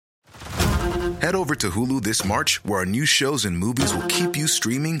Head over to Hulu this March, where our new shows and movies will keep you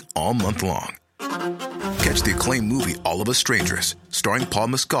streaming all month long. Catch the acclaimed movie All of Us Strangers, starring Paul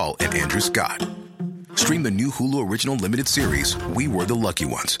Mescal and Andrew Scott. Stream the new Hulu original limited series We Were the Lucky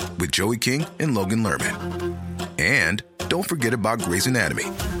Ones with Joey King and Logan Lerman. And don't forget about Grey's Anatomy.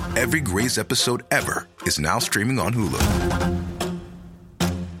 Every Grey's episode ever is now streaming on Hulu.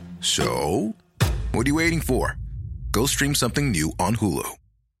 So, what are you waiting for? Go stream something new on Hulu.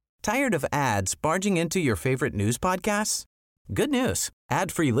 Tired of ads barging into your favorite news podcasts? Good news.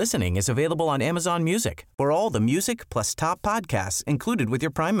 Ad-free listening is available on Amazon Music for all the music plus top podcasts included with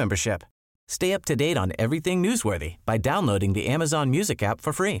your Prime membership. Stay up to date on everything newsworthy by downloading the Amazon Music app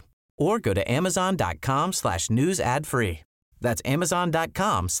for free or go to amazon.com/news ad free. That's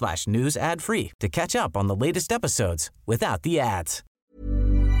amazon.com/news ad free to catch up on the latest episodes without the ads.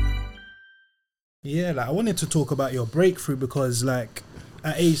 Yeah, like I wanted to talk about your breakthrough because like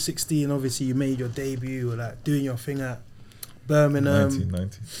at age 16, obviously you made your debut, like doing your thing at Birmingham.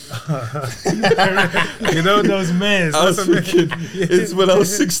 1990. You know those mares. I was thinking, it's when I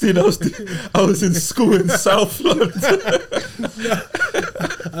was 16, I was in school in South London.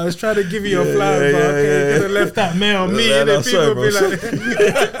 I was trying to give you a flower, but okay, you could have left that mare on me, and then people would be like...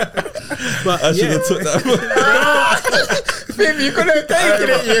 But I should have took that. Baby, you could have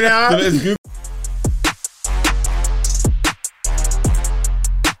taken it, you know?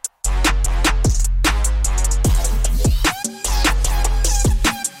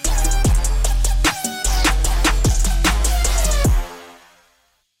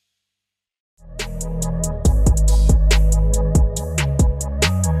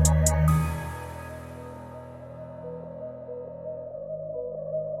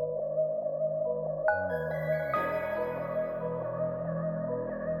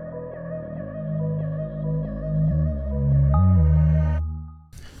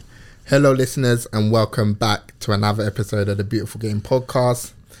 Hello listeners and welcome back to another episode of the Beautiful Game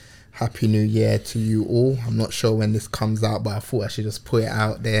Podcast. Happy New Year to you all. I'm not sure when this comes out, but I thought I should just put it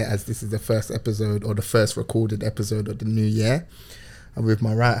out there as this is the first episode or the first recorded episode of the new year. I'm with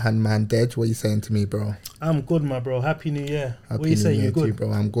my right hand man Dej. What are you saying to me, bro? I'm good, my bro. Happy New Year. Happy what are you New saying? Year You're good? to you,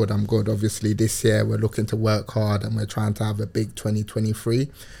 bro. I'm good. Obviously this year we're looking to work hard and we're trying to have a big 2023.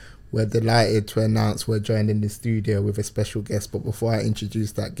 We're delighted to announce we're joined in the studio with a special guest. But before I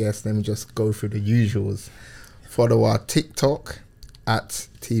introduce that guest, let me just go through the usuals. Follow our TikTok at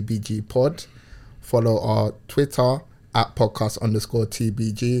TBG Pod. Follow our Twitter at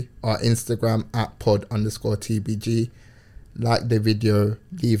podcast_TBG. Our Instagram at pod_TBG. Like the video,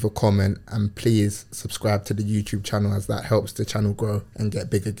 leave a comment, and please subscribe to the YouTube channel as that helps the channel grow and get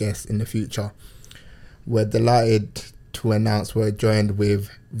bigger guests in the future. We're delighted to announce we're joined with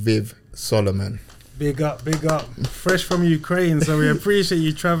Viv Solomon. Big up. Fresh from Ukraine, so we appreciate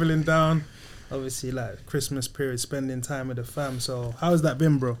you traveling down. Obviously, like Christmas period, spending time with the fam. So, how's that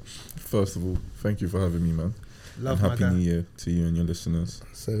been, bro? First of all, thank you for having me, man. Love and my Happy guy. New Year to you and your listeners.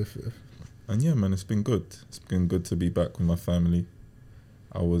 And yeah, man, it's been good. It's been good to be back with my family.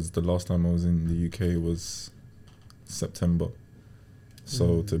 The last time I was in the UK was September.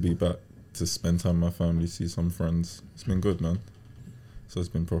 So to be back, to spend time with my family, see some friends, it's been good, man. So it's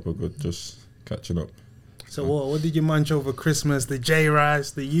been proper good, just catching up. So what did you munch over Christmas? The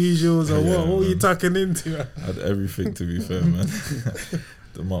J-Rice, the usuals, or Yeah, what were you man. tucking into? I had everything, to be fair, man.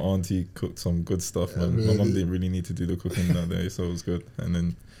 My auntie cooked some good stuff, man. Really? My mum didn't really need to do the cooking that day, so it was good. And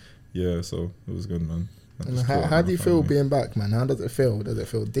then, yeah, so it was good, man. And how do you feel being back, man? How does it feel? Does it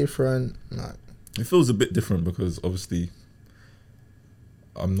feel different? Like, it feels a bit different because obviously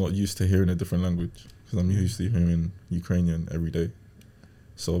I'm not used to hearing a different language because I'm used to hearing Ukrainian every day.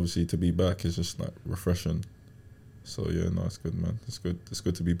 So obviously to be back is just like refreshing. So yeah, no, it's good, man. It's good. It's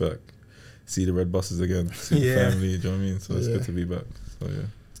good to be back. See the red buses again. See the family. Do you know what I mean? So it's good to be back. So yeah.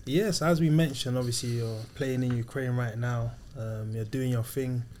 Yes, as we mentioned, obviously you're playing in Ukraine right now. You're doing your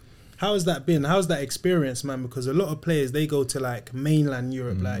thing. How has that been? How's that experience, man? Because a lot of players, they go to like mainland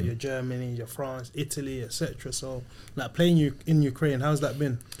Europe, like your Germany, your France, Italy, etc. So like playing you in Ukraine, how's that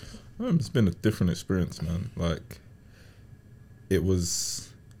been? It's been a different experience, man. Like it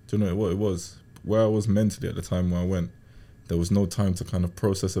was, do you know what it was? Where I was mentally at the time when I went, there was no time to kind of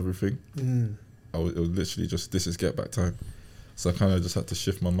process everything. It was literally just, this is get back time. So I kind of just had to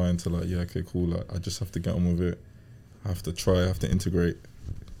shift my mind to like, yeah, okay, cool. Like I just have to get on with it. I have to try, I have to integrate.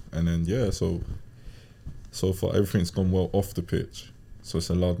 And then, yeah, so far everything's gone well off the pitch. So it's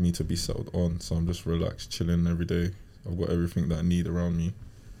allowed me to be settled on. So I'm just relaxed, chilling every day. I've got everything that I need around me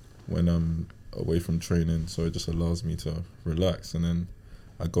when I'm away from training. So it just allows me to relax. And then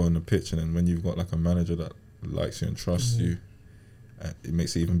I go on the pitch, and then when you've got like a manager that likes you and trusts you, it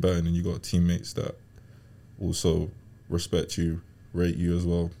makes it even better. And then you got teammates that also respect you, rate you as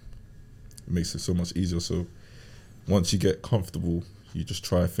well. It makes it so much easier. So once you get comfortable, you just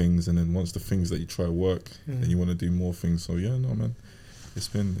try things, and then once the things that you try work, then you want to do more things. So yeah, no man, it's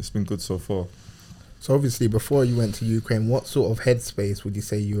been good so far. So obviously, before you went to Ukraine, what sort of headspace would you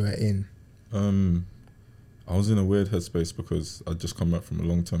say you were in? I was in a weird headspace because I'd just come back from a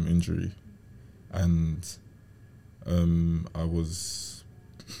long-term injury, and I was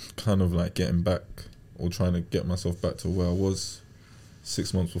kind of like getting back or trying to get myself back to where I was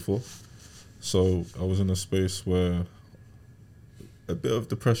 6 months before. So I was in a space where a bit of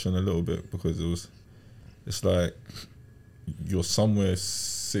depression, a little bit, because it's like you're somewhere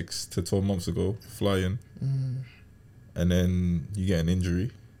 6 to 12 months ago flying, and then you get an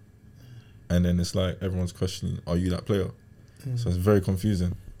injury, and then it's like everyone's questioning, are you that player? So it's very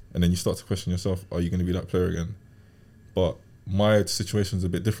confusing, and then you start to question yourself, are you going to be that player again? But my situation's a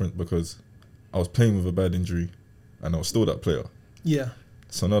bit different because I was playing with a bad injury and I was still that player. Yeah.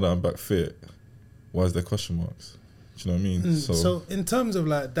 So now that I'm back fit, why is there question marks? Do you know what I mean? So in terms of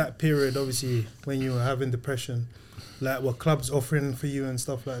like that period, obviously when you were having depression, like were clubs offering for you and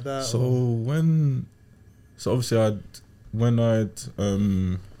stuff like that? So obviously I went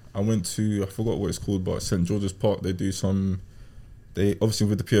to, I forgot what it's called, but St George's Park, they obviously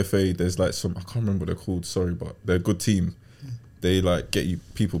with the PFA, there's like some, I can't remember what they're called, sorry, but they're a good team. They like get you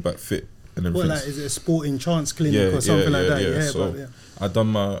people back fit and everything. Well, like, is it a sporting chance clinic or something like that? Yeah, so I'd done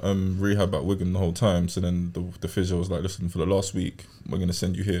my rehab at Wigan the whole time. So then the physio was like, listen, for the last week, we're going to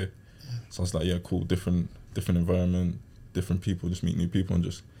send you here. So I was like, yeah, cool, different environment, different people, just meet new people and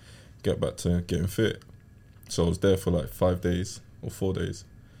just get back to getting fit. So I was there for like 5 days or 4 days.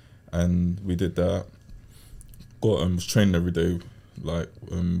 And we did that. Was training every day, like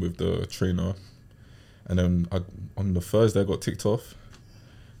with the trainer. And then on the Thursday I got ticked off.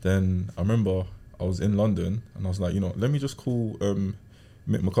 Then I remember I was in London and I was like, you know, let me just call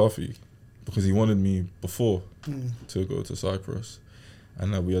Mick McCarthy, because he wanted me before to go to Cyprus.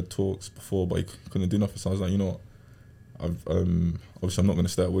 And we had talks before, but he couldn't do nothing. So I was like, you know what, obviously I'm not going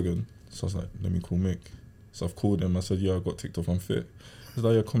to stay at Wigan. So I was like, let me call Mick. So I've called him. I said, yeah, I got ticked off, I'm fit. He was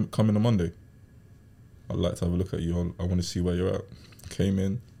like, yeah, come in on Monday. I'd like to have a look at you. I want to see where you're at. Came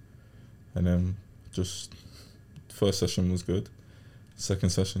in, and then just first session was good.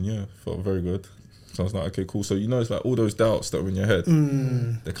 Second session, yeah, felt very good. So I was like, okay, cool. So it's like all those doubts that were in your head,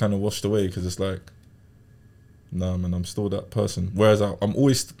 they're kind of washed away, because it's like, nah, man, I'm still that person. Whereas I'm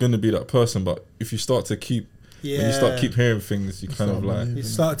always going to be that person, but if you start to keep when you start keep hearing things, you kind of like you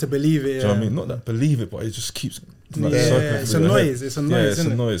start to believe it. Do you know what I mean? Not that believe it, but it just keeps like it's a noise. It's a noise. Yeah, it's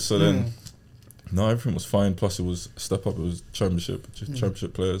isn't a it? noise. So then, no, everything was fine. Plus, it was a step up. It was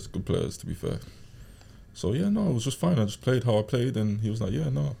championship players, good players, to be fair. So yeah, no, it was just fine. I just played how I played, and he was like, "Yeah,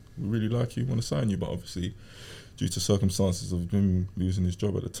 no, we really like you, want to sign you." But obviously, due to circumstances of him losing his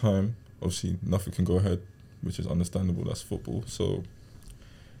job at the time, obviously nothing can go ahead, which is understandable. That's football. So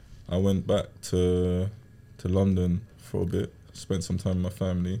I went back to London for a bit, spent some time with my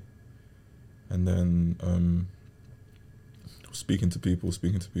family, and then speaking to people,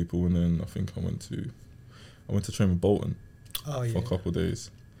 and then I think I went to train with Bolton for a couple of days.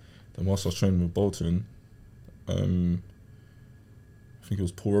 Then whilst I was training with Bolton, I think it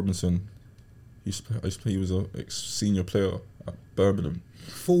was Paul Robinson. He was a senior player at Birmingham.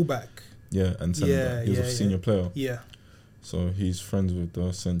 Fullback. Yeah, and centre back. He was a senior player. Yeah. So he's friends with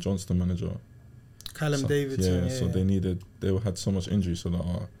the St Johnstone manager. Callum Davidson. So they had so much injury, so that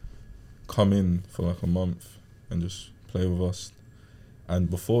I come in for like a month and just play with us. And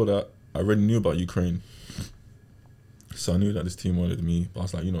before that, I already knew about Ukraine. So I knew that this team wanted me, but I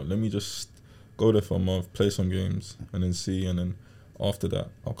was like, let me just go there for a month, play some games, and then see, and then after that,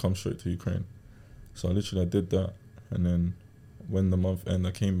 I'll come straight to Ukraine. So I did that, and then when the month ended,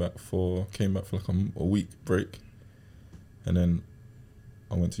 I came back for like a week break, and then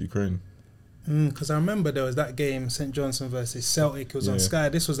I went to Ukraine. Because I remember there was that game, St Johnstone versus Celtic. It was on Sky.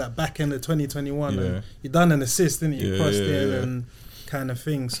 This was that back end of 2021. Yeah. And you done an assist, didn't you? Yeah, Crossed in and kind of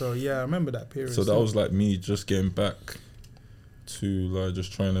thing. So yeah, I remember that period. So that was like me just getting back to like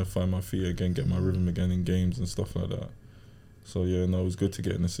just trying to find my feet again, get my rhythm again in games and stuff like that. So yeah, no, it was good to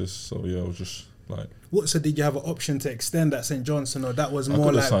get an assist. So yeah, I was just like. So did you have an option to extend at St Johnstone, or that was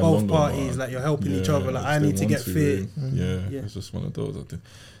more like both parties, like you're helping each other? Like I need to get fit. Yeah, it's just one of those.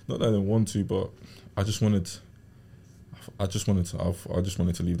 Not that I didn't want to, but I just wanted to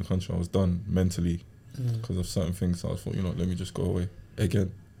leave the country. I was done mentally because of certain things. So I thought, let me just go away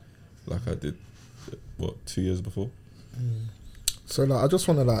again, like I did, 2 years before. So like, I just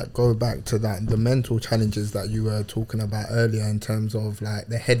want to like go back to that, the mental challenges that you were talking about earlier in terms of like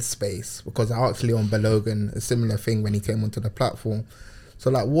the headspace, because I asked Leon Balogun a similar thing when he came onto the platform. So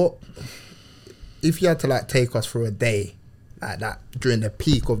like, what if you had to like take us through a day like that during the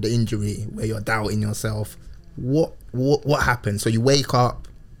peak of the injury where you're doubting yourself? What happened? So you wake up,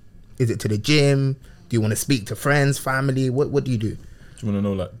 is it to the gym? Do you want to speak to friends, family? What do you do? Do you want to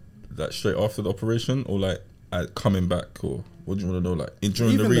know like that straight after the operation, or like coming back, or what do you want to know like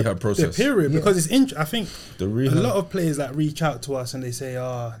during the rehab process? The period, because it's I think the rehab. A lot of players like reach out to us and they say,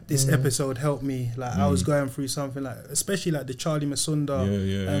 this episode helped me. Like I was going through something, like especially like the Charlie Masunda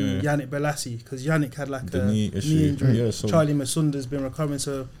and Yannick Balassi, because Yannick had like a knee injury. Yeah, so Charlie Masunda's been recovering,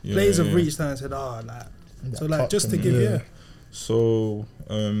 so players have reached out and said, so like just to give So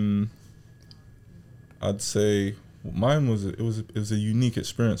I'd say mine was it was a unique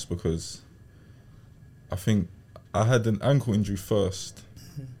experience, because I think I had an ankle injury first,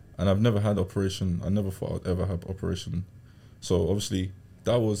 and I've never had operation. I never thought I'd ever have operation. So obviously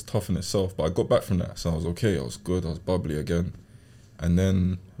that was tough in itself, but I got back from that, so I was okay. I was good. I was bubbly again. And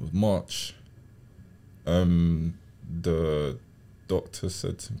then it was March. The doctor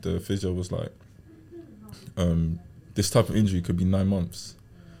said, the physio was like, this type of injury could be 9 months,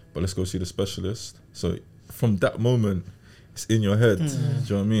 but let's go see the specialist. So from that moment, it's in your head. Do you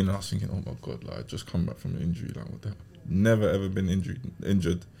know what I mean? And I was thinking, oh my God, like I just come back from an injury. Like what the hell? Never ever been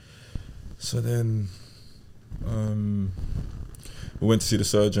injured. So then we went to see the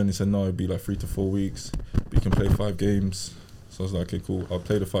surgeon. He said, no, it'd be like 3 to 4 weeks, but you can play 5 games. So I was like, okay, cool. I'll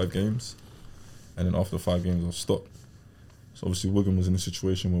play the 5 games, and then after the 5 games, I'll stop. So obviously Wigan was in a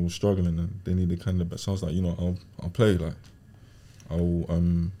situation where we were struggling and they needed kind of. So I was like, you know, I'll play. Like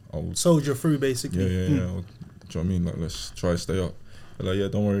I'll soldier through basically. Yeah. Do you know what I mean? Like let's try to stay up. They're like, yeah,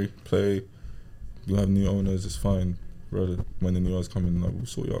 don't worry, play. You'll have new owners, it's fine. Brother, when the new owners come in, like we'll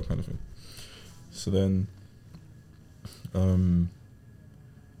sort you out, kind of thing. So then,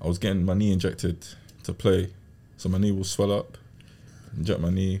 I was getting my knee injected to play. So my knee will swell up. Inject my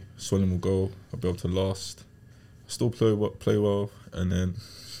knee, swelling will go. I'll be able to last. Still play well, and then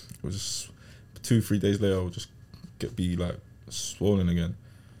it was just 2-3 days later, I'll just be like swollen again.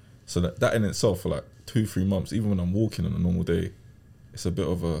 So that in itself for like 2-3 months, even when I'm walking on a normal day, it's a bit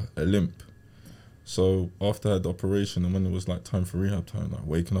of a limp. So after I had the operation, and when it was like time for rehab time, like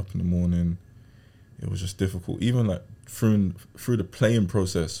waking up in the morning, it was just difficult. Even like through the playing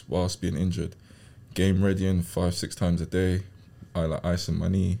process whilst being injured, game readying 5-6 times a day, I like icing my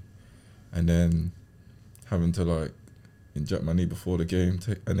knee, and then having to like inject my knee before the game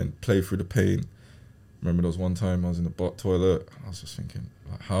and then play through the pain. Remember there was one time I was in the toilet, I was just thinking,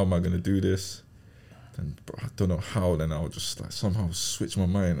 like, how am I going to do this? And I don't know how, then I'll just like somehow switch my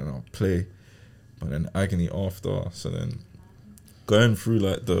mind and I'll play. But then agony after. So then going through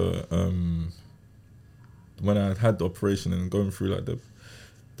like the, when I had the operation and going through like the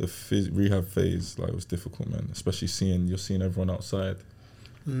rehab phase, like it was difficult, man. Especially you're seeing everyone outside,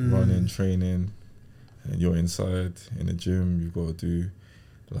 running, training, and you're inside in the gym. You've got to do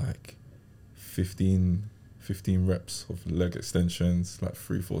like 15 reps of leg extensions, like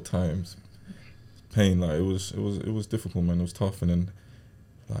 3-4 times. Pain, like it was difficult, man. It was tough, and then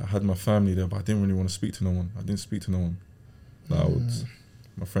like, I had my family there, but I didn't really want to speak to no one. I didn't speak to no one. Like,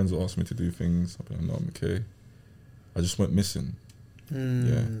 my friends would ask me to do things. I'd be like, no, I'm okay. I just went missing.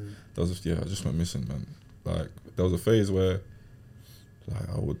 Yeah, I just went missing, man. Like there was a phase where, like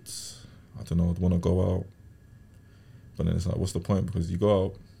I'd want to go out, but then it's like, what's the point? Because you go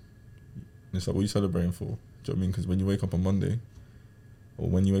out, and it's like, what are you celebrating for? Do you know what I mean? Because when you wake up on Monday, or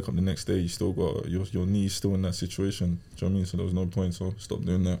when you wake up the next day, you still got your knee's still in that situation. Do you know what I mean? So there was no point. So stop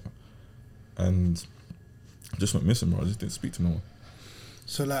doing that, and I just went missing, bro. I just didn't speak to no one.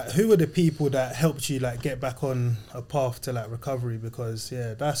 So like, who were the people that helped you like get back on a path to like recovery? Because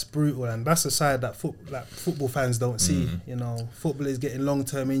that's brutal, and that's a side that football fans don't see. You know, footballers getting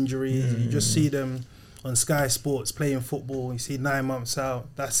long-term injuries. You just see them on Sky Sports playing football. You see 9 months out.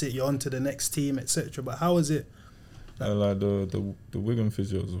 That's it. You're on to the next team, etc. But how was it? Like the Wigan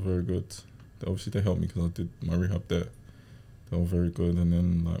physios were very good. Obviously they helped me because I did my rehab there. They were very good, and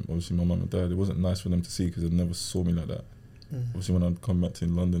then like obviously my mum and dad. It wasn't nice for them to see because they never saw me like that. Obviously when I'd come back to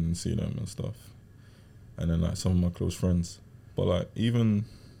London and see them and stuff, and then like some of my close friends, but like even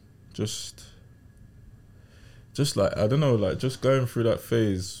just like I don't know, like just going through that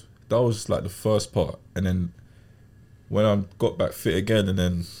phase, that was like the first part, and then when I got back fit again, and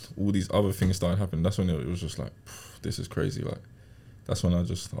then all these other things started happening, that's when it was just like, this is crazy. Like that's when I was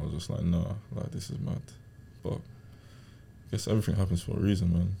just like, no, like this is mad. But I guess everything happens for a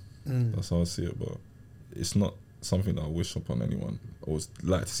reason, man. That's how I see it. But it's not something that I wish upon anyone, or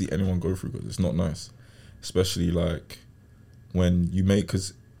like to see anyone go through, because it's not nice, especially like when you make.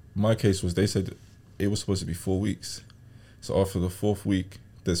 Because my case was, they said it was supposed to be 4 weeks, so after the 4th week,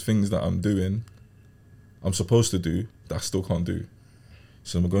 there's things that I'm supposed to do that I still can't do.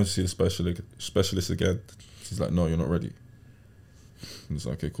 So I'm going to see the specialist again. She's like, no, you're not ready. And it's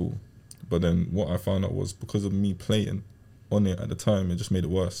like, okay, cool. But then what I found out was, because of me playing on it at the time, it just made it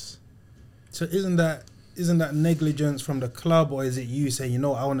worse. So isn't that negligence from the club, or is it you saying, you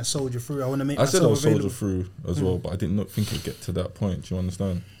know, I want to soldier through, I want to make myself available? I said I would soldier through as well, but I did not think it'd get to that point. Do you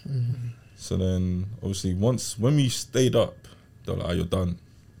understand? Mm-hmm. So then, obviously, when we stayed up, they're like, you're done.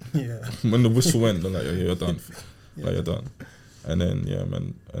 Yeah. When the whistle went, they're like, you're done. Like, you're done. And then,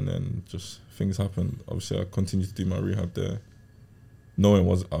 and then just things happened. Obviously, I continued to do my rehab there, knowing I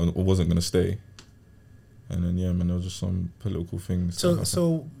wasn't going to stay. And then, there was just some political things.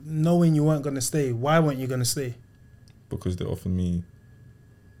 So knowing you weren't going to stay, why weren't you going to stay? Because they offered me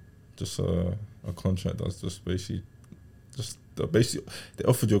just a contract that's just basically, they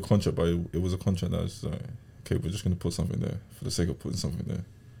offered you a contract, but it was a contract that was like, okay, we're just going to put something there for the sake of putting something there.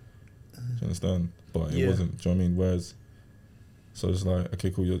 Do you understand? But it wasn't, do you know what I mean? Whereas, so it's like, okay,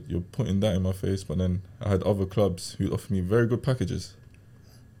 cool, you're putting that in my face, but then I had other clubs who offered me very good packages.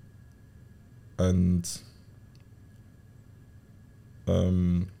 And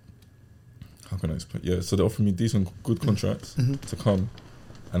how can I explain? Yeah, so they offered me decent, good contracts to come,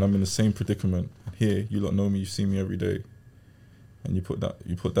 and I'm in the same predicament. Here, you lot know me, you see me every day, and you put that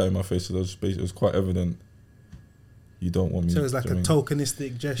in my face. So it was quite evident you don't want me. So it's like a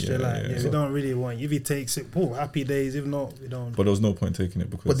tokenistic gesture, yeah. We don't really want you. If he takes it, happy days. If not, we don't. But there was no point taking it,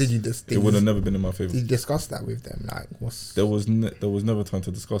 because it would have never been in my favour. Did you discuss that with them? Like, there was never time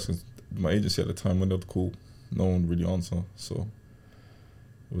to discuss, because my agency at the time, when they would call, no one really answer. So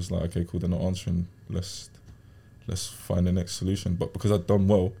it was like, okay, cool, they're not answering. Let's find the next solution. But because I'd done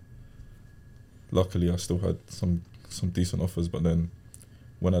well, luckily I still had some decent offers. But then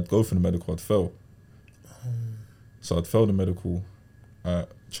when I'd go for the medical, I'd fail. So I'd failed the medical at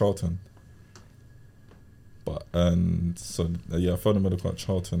Charlton. I failed the medical at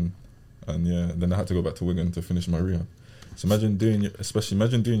Charlton, and then I had to go back to Wigan to finish my rehab. So imagine doing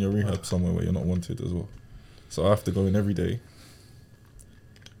your rehab somewhere where you're not wanted as well. So I have to go in every day.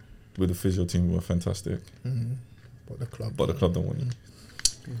 With the physio team, we were fantastic. Mm-hmm. But the club don't want you.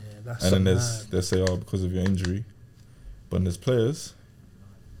 Yeah, that's and then they say, because of your injury. But there's players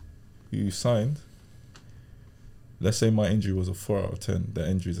who signed. Let's say my injury was a 4 out of 10. Their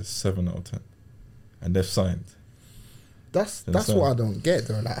injury is a 7 out of 10, and they've signed. That's what I don't get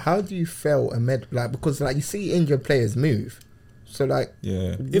though. Like, how do you fail because like you see injured players move. So like,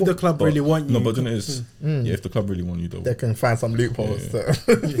 if the club really want you, but then it is, if the club really want you, though, they can find some loopholes. So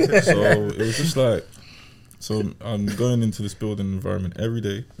it was just like, so I'm going into this building environment every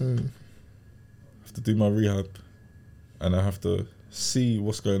day. I have to do my rehab, and I have to see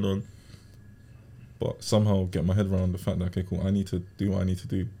what's going on, but somehow get my head around the fact that, okay, cool, I need to do what I need to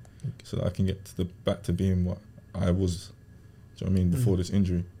do, so that I can get back to being what I was. Do you know what I mean? Before this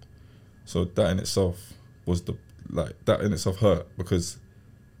injury. So that in itself was hurt, because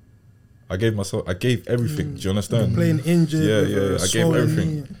I gave everything. Do you understand? Playing injured. I gave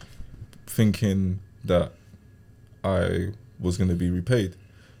everything, thinking that I was going to be repaid.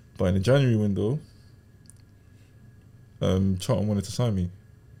 But in the January window, Charlton wanted to sign me,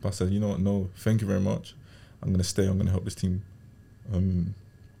 but I said, you know what? No, thank you very much. I'm going to stay. I'm going to help this team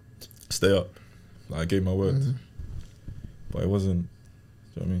stay up. Like, I gave my word, but it wasn't.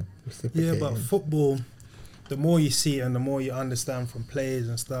 Do you know what I mean? Yeah, but football, the more you see it and the more you understand from players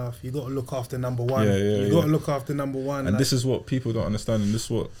and stuff, you got to look after number one. You got to look after number one. And this is what people don't understand, and this is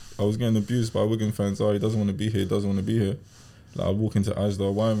what I was getting abused by Wigan fans. He doesn't want to be here. Doesn't want to be here. Like, I walk into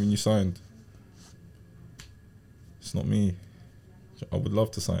Asda, why haven't you signed? It's not me. I would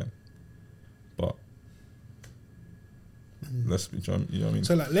love to sign, but let's be, you know what I mean?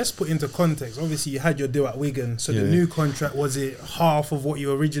 So, like, let's put into context. Obviously, you had your deal at Wigan. So the new contract, was it half of what you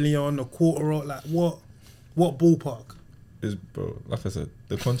were originally on, a quarter of? Like, what ballpark? Bro, like I said,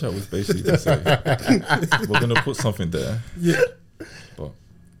 the contract was basically to say, we're going to put something there. Yeah. But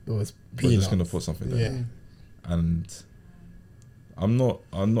we're just going to put something there. Yeah. And I'm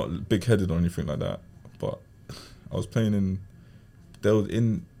not big-headed or anything like that, but I was playing in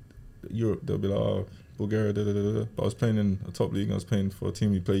Europe. They'll be like, Bulgaria, but I was playing in a top league. I was playing for a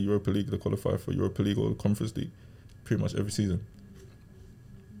team who play Europa League. They qualify for Europa League or Conference League pretty much every season.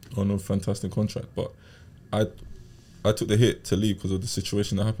 On a fantastic contract, but I took the hit to leave because of the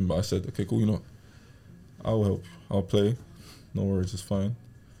situation that happened. But I said, okay, cool, you know, I'll help. I'll play. No worries, it's fine.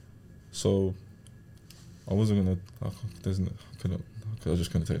 So I wasn't gonna. I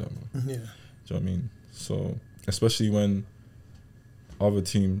just couldn't take that, man. Yeah. Do you know what I mean? So especially when other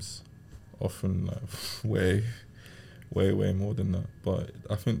teams often like way more than that. But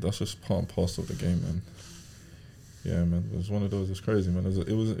I think that's just part and parcel of the game, man. Yeah, man. It was one of those. It's crazy, man.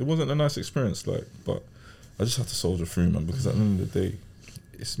 It wasn't a nice experience, like, but I just had to soldier through, man. Because at the end of the day,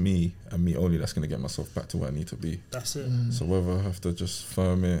 it's me and me only that's gonna get myself back to where I need to be. That's it. So whether I have to just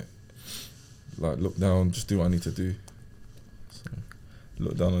firm it, like look down, just do what I need to do. So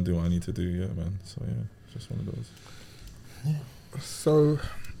look down and do what I need to do, yeah, man. So yeah, just one of those. Yeah. So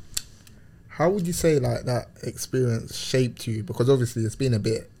how would you say like that experience shaped you? Because obviously it's been a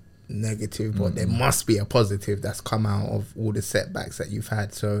bit negative, but there must be a positive that's come out of all the setbacks that you've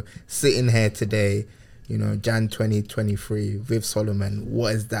had. So sitting here today, you know, Jan 2023 with Solomon,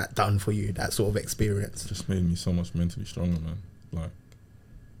 what has that done for you, that sort of experience? It just made me so much mentally stronger, man. Like,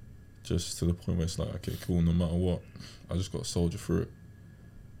 just to the point where it's like, okay, cool, no matter what, I just got to soldier through it.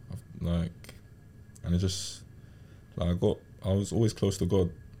 And it just, like, I was always close to God,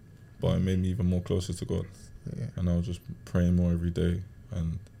 but it made me even more closer to God. Yeah. And I was just praying more every day.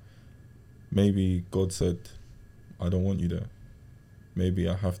 And maybe God said, I don't want you there. Maybe you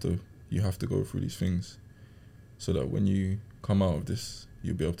have to go through these things so that when you come out of this,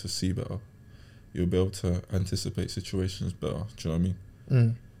 you'll be able to see better. You'll be able to anticipate situations better. Do you know what I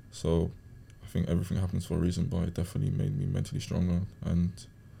mean? So I think everything happens for a reason, but it definitely made me mentally stronger and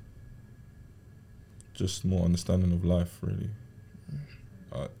just more understanding of life, really.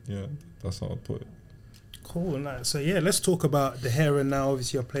 Yeah, that's how I'd put it. Cool. Nice. So yeah, let's talk about the here and now.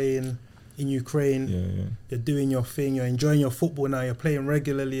 Obviously, you're playing in Ukraine. Yeah. You're doing your thing. You're enjoying your football now. You're playing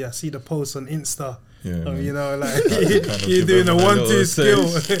regularly. I see the posts on Insta. Yeah, you know, like kind of you're doing a 1-2 skill,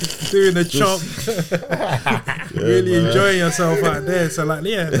 doing a chop, really enjoying yourself out there. So like,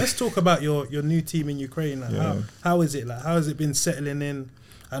 yeah, let's talk about your new team in Ukraine. Like, how is it? Like, how has it been settling in?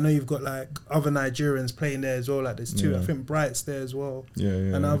 I know you've got like other Nigerians playing there as well. Like there's two. I think Bright's there as well.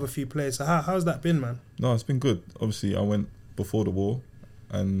 And other few players. So how's that been, man? No, it's been good. Obviously, I went before the war,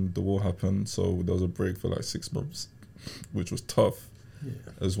 and the war happened, so there was a break for like 6 months, which was tough.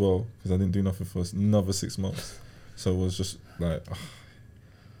 As well, because I didn't do nothing for another 6 months, so it was just like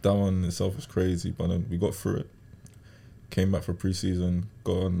that one in itself was crazy. But then we got through it, came back for pre-season,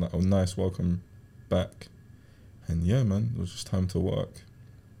 got a nice welcome back, and yeah, man, it was just time to work.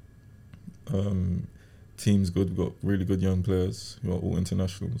 Team's good. We got really good young players who are all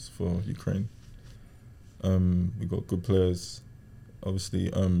internationals for Ukraine. We got good players, obviously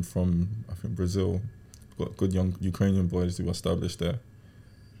from I think Brazil. We've got good young Ukrainian boys who are established there.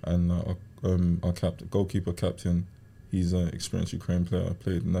 And our goalkeeper captain, he's an experienced Ukraine player,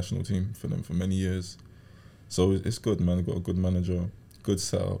 played the national team for them for many years. So it's good, man. We've got a good manager, good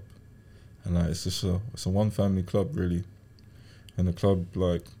setup, and like it's a one family club really. And the club,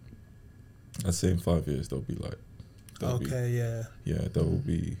 like I'd say in 5 years they'll be they'll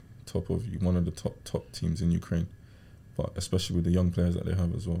be one of the top teams in Ukraine. But especially with the young players that they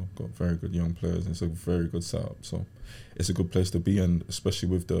have as well, got very good young players, and it's a very good setup. So it's a good place to be, and especially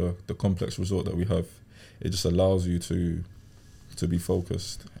with the complex resort that we have, it just allows you to be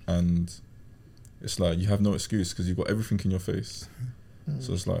focused, and it's like you have no excuse because you've got everything in your face.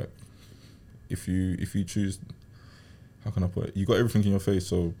 So it's like if you choose, how can I put it? You got everything in your face,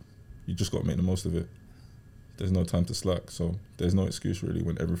 so you just got to make the most of it. There's no time to slack, so there's no excuse really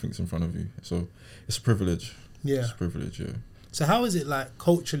when everything's in front of you. So it's a privilege. Yeah, it's a privilege. Yeah. So how is it like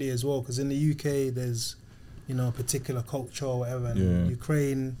culturally as well? Because in the UK, there's a particular culture or whatever. And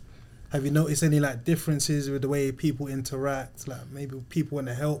Ukraine, have you noticed any like differences with the way people interact? Like maybe people want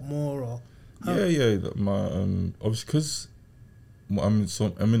to help more or? Yeah. My obviously because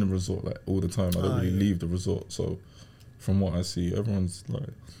I'm in a resort like all the time. I don't really leave the resort. So from what I see, everyone's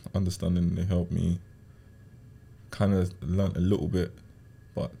like understanding. They help me. Kind of learn a little bit,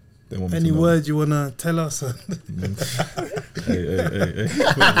 but. Any words you want to tell us? hey.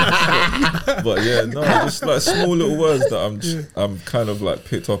 But yeah, no, just like small little words that I'm kind of like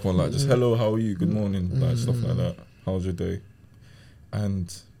picked up on, like just hello, how are you, good morning, like stuff like that. How's your day?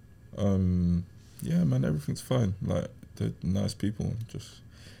 And yeah, man, everything's fine. Like they're nice people. Just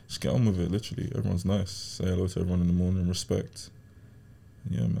get on with it. Literally, everyone's nice. Say hello to everyone in the morning. Respect.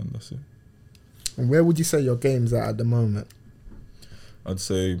 And yeah, man, that's it. And where would you say your game's at the moment? I'd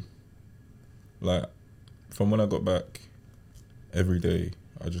say. Like, from when I got back, every day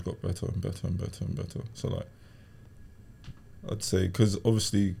I just got better and better and better and better. So like, I'd say, because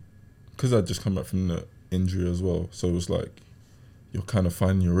I'd just come back from the injury as well. So it was like, you're kind of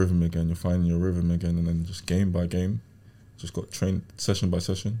finding your rhythm again. And then just game by game, just got trained session by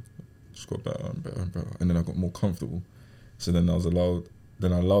session, just got better and better and better, and then I got more comfortable. So then I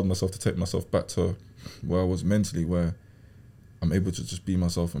allowed myself to take myself back to where I was mentally, where I'm able to just be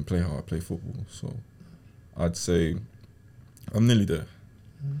myself and play how I play football. So I'd say I'm nearly there.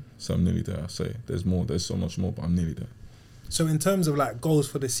 So I'm nearly there. I say there's so much more, but I'm nearly there. So in terms of like goals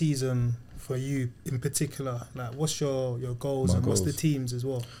for the season for you in particular, like what's your goals and what's the teams as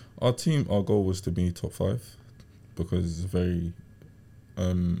well? Our goal was to be top 5 because it's a very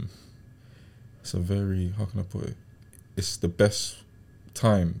how can I put it? It's the best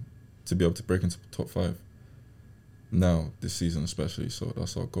time to be able to break into top 5. Now this season especially, so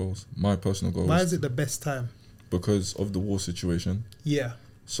that's our goals. My personal goal. Why is it the best time? Because of the war situation. Yeah.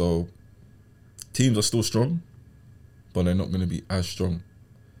 So teams are still strong, but they're not going to be as strong.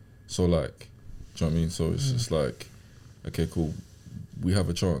 So like, do you know what I mean? So it's just like, okay, cool. We have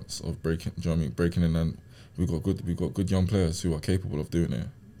a chance of breaking. Do you know what I mean? Breaking in, and we got good young players who are capable of doing it,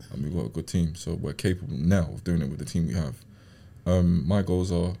 and we've got a good team. So we're capable now of doing it with the team we have. My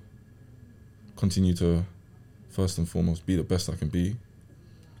goals are continue to, first and foremost, be the best I can be,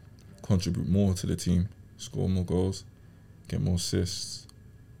 contribute more to the team, score more goals, get more assists,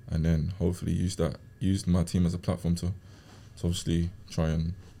 and then hopefully use my team as a platform to obviously try and,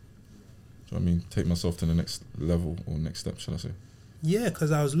 do you know what I mean, take myself to the next level or next step, shall I say. Yeah,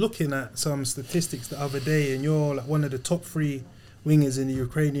 because I was looking at some statistics the other day, and you're like one of the top 3 wingers in the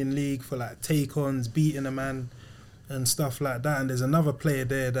Ukrainian league for like take-ons, beating a man and stuff like that. And there's another player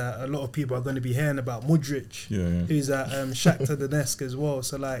there that a lot of people are going to be hearing about, Mudryk, who's at Shakhtar Donetsk as well.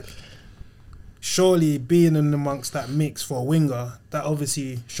 So like, surely being in amongst that mix for a winger, that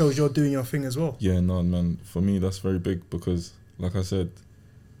obviously shows you're doing your thing as well. Yeah, no, man. For me, that's very big because, like I said,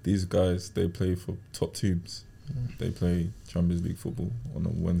 these guys, they play for top teams. They play Champions League football on a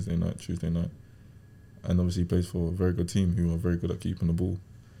Wednesday night, Tuesday night. And obviously he plays for a very good team who are very good at keeping the ball.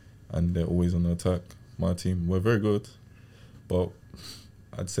 And they're always on the attack. My team, we're very good. But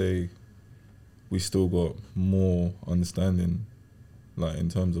I'd say we still got more understanding. Like in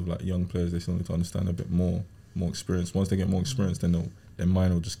terms of like young players, they still need to understand a bit more experience. Once they get more experience, then their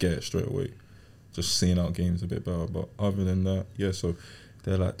mind will just get it straight away. Just seeing out games a bit better. But other than that, yeah, so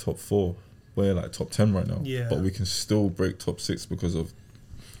they're like top 4. We're like top 10 right now. Yeah. But we can still break top 6 because of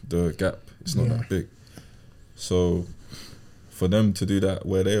the gap. It's not that big. So for them to do that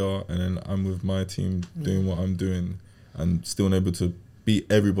where they are, and then I'm with my team doing what I'm doing and still able to beat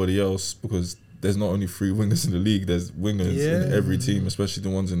everybody else, because there's not only 3 wingers in the league, there's wingers in every team, especially the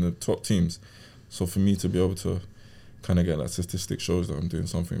ones in the top teams. So for me to be able to kind of get that statistic shows that I'm doing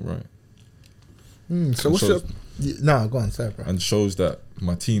something right. So what's your... No, go on, say it, bro. And shows that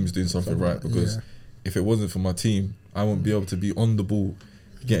my team's doing something right, because if it wasn't for my team, I wouldn't be able to be on the ball,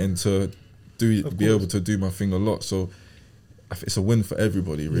 getting to be able to do my thing a lot. So it's a win for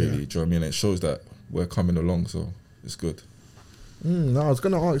everybody, really. Do you know what I mean? It shows that we're coming along, so it's good. No, I was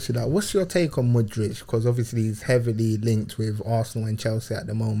going to ask you that. What's your take on Mudryk? Because obviously he's heavily linked with Arsenal and Chelsea at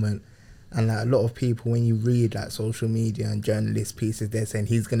the moment. And like a lot of people, when you read like social media and journalist pieces, they're saying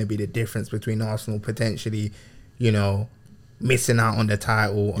he's going to be the difference between Arsenal potentially, you know, missing out on the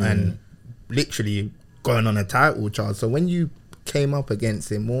title and literally going on a title charge. So when you came up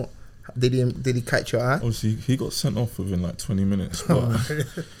against him, what did he catch your eye? Obviously, he got sent off within like 20 minutes. But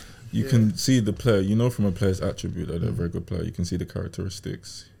you can see the player, you know, from a player's attribute that they're a very good player. You can see the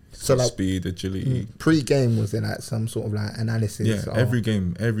characteristics. So like speed, agility. Pre-game, was there like some sort of like analysis? Yeah, every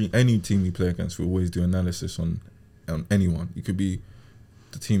game, any team we play against, we always do analysis on anyone. You could be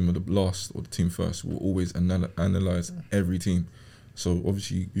the team of the last or the team first. We'll always analyse every team. So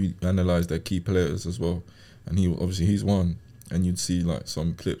obviously you analyse their key players as well. And he's one. And you'd see like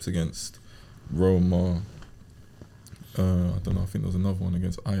some clips against Roma. I don't know, I think there was another one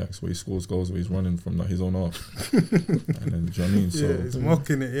against Ajax where he scores goals where he's running from like his own half. And then, do you know what I mean? So he's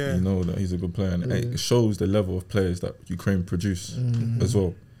mocking it, you know that he's a good player. And it shows the level of players that Ukraine produce as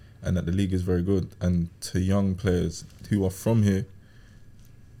well. And that the league is very good. And to young players who are from here,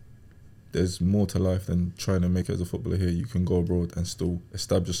 there's more to life than trying to make it as a footballer here. You can go abroad and still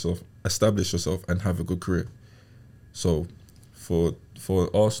establish yourself and have a good career. So for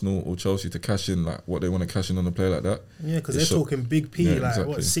Arsenal or Chelsea to cash in like what they want to cash in on a player like that, because they're talking big P, like exactly.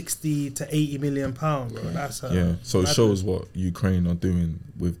 What, 60 to 80 million pounds, bro. That's so it shows what Ukraine are doing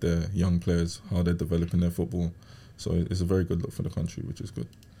with their young players, how they're developing their football. So it's a very good look for the country, which is good.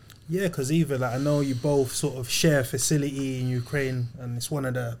 Yeah, because even like I know you both sort of share a facility in Ukraine, and it's one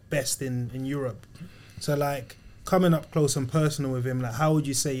of the best in Europe. So like coming up close and personal with him, like how would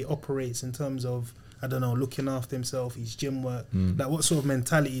you say he operates in terms of, I don't know, looking after himself, his gym work? Like what sort of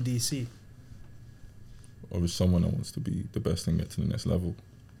mentality do you see? Or is someone that wants to be the best and get to the next level.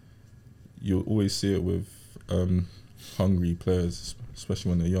 you'll always see it with hungry players, especially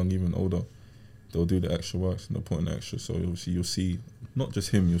when they're young, even older. They'll do the extra work and they'll put in the extra. So obviously you'll see, not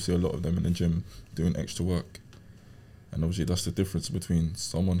just him, you'll see a lot of them in the gym doing extra work. And obviously that's the difference between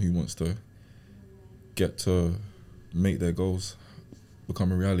someone who wants to get to make their goals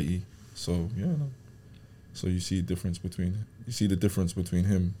become a reality. So so you see the difference between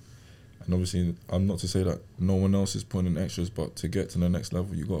him. And obviously, I'm not to say that no one else is putting in extras, but to get to the next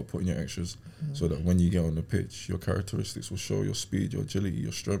level, you got to put in your extras so that when you get on the pitch, your characteristics will show, your speed, your agility,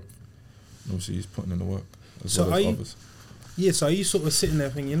 your strength. And obviously, he's putting in the work as well as others. Yeah, so are you sort of sitting there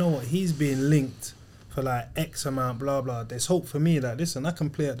thinking, you know what, he's being linked for like X amount, blah, blah. There's hope for me that, listen, I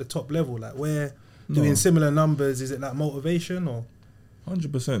can play at the top level. Like, we're doing similar numbers. Is it like motivation or?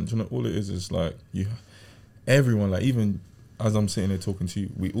 100%. You know, all it is like, everyone, like even as I'm sitting here talking to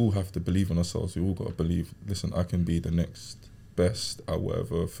you, we all have to believe in ourselves. We all got to believe, listen, I can be the next best at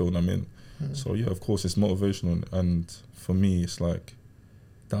whatever field I'm in. So yeah, of course it's motivational, and for me it's like,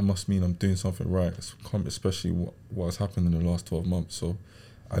 that must mean I'm doing something right, especially what has happened in the last 12 months. So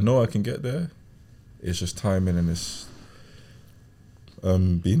I know I can get there. It's just timing, and it's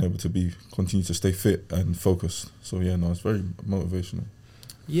being able to continue to stay fit and focused. So yeah, no, it's very motivational.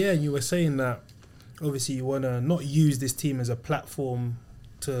 Yeah, and you were saying that obviously you want to not use this team as a platform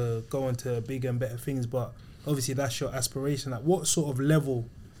to go into bigger and better things, but obviously that's your aspiration. Like, what sort of level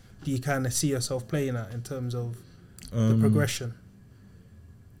do you kind of see yourself playing at in terms of the progression?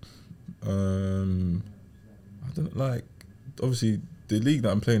 I don't like, obviously the league that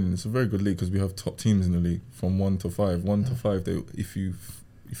I'm playing in, it's a very good league because we have top teams in the league from 1 to 5. 1 to 5, if you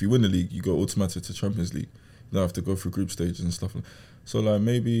win the league, you go automatic to Champions League. You don't have to go through group stages and stuff. So like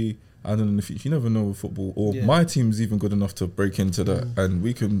maybe, I don't know, in the future, you never know with football, or my team's even good enough to break into that and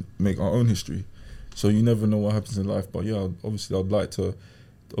we can make our own history. So you never know what happens in life. But yeah, obviously I'd like to,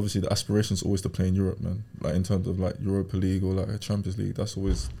 obviously the aspiration is always to play in Europe, man. Like in terms of like Europa League or like a Champions League, that's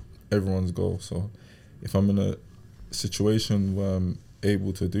always everyone's goal. So if I'm in a situation where I'm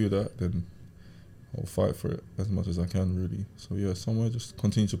able to do that, then I'll fight for it as much as I can, really. So yeah, somewhere just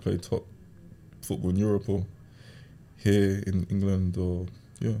continue to play top football in Europe or here in England, or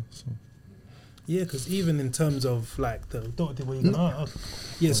so because even in terms of like so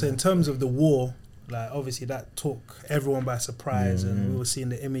in terms of the war, like obviously that took everyone by surprise, and we were seeing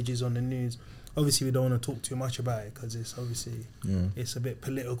the images on the news. Obviously we don't want to talk too much about it because it's obviously it's a bit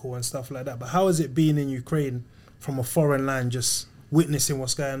political and stuff like that, but how has it been in Ukraine from a foreign land, just witnessing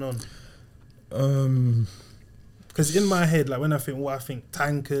what's going on? Because in my head, like when I think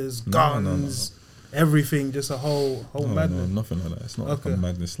tankers, guns, everything, just a whole madness. No, nothing like that. It's not like a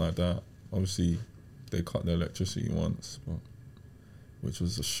madness like that. Obviously, they cut the electricity once, which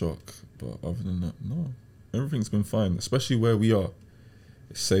was a shock. But other than that, no, everything's been fine. Especially where we are,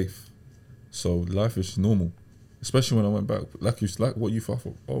 it's safe. So life is normal. Especially when I went back, like what you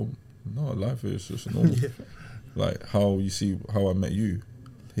thought. Oh no, life is just normal. Like how I met you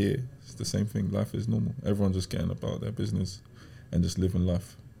here. It's the same thing. Life is normal. Everyone's just getting about their business and just living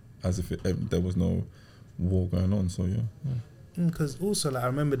life as if there was no war going on. So yeah. Because also, like, I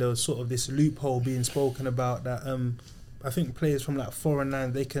remember there was sort of this loophole being spoken about that I think players from like foreign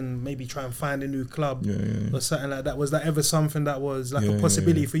land, they can maybe try and find a new club or something like that. Was that ever something that was like a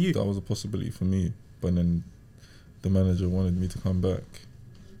possibility for you? That was a possibility for me, but then the manager wanted me to come back,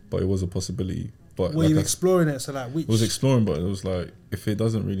 but it was a possibility. But were you exploring it? So like, which? I was exploring, but it was like, if it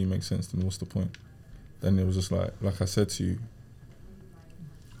doesn't really make sense, then what's the point? Then it was just like I said to you,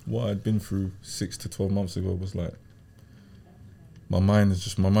 what I'd been through 6 to 12 months ago was like, my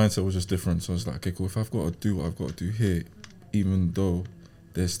mindset was just different. So I was like, okay, cool, if I've got to do what I've got to do here, even though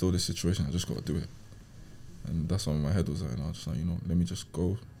there's still this situation, I just got to do it. And that's what my head was at. And I was just like, let me just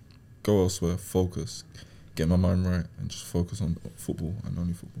go elsewhere, focus, get my mind right, and just focus on football and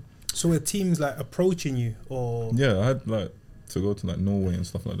only football. So were teams like approaching you, or? Yeah, I had like to go to like Norway and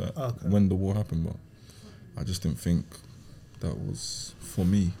stuff like that when the war happened, but I just didn't think that was for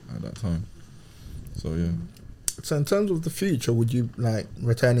me at that time. So yeah. So in terms of the future, would you like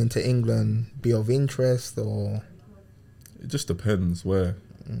returning to England be of interest, or? It just depends where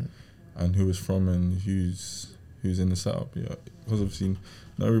and who is from and who's in the setup. Yeah, because obviously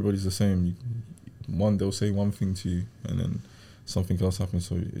not everybody's the same. They'll say one thing to you and then something else happens.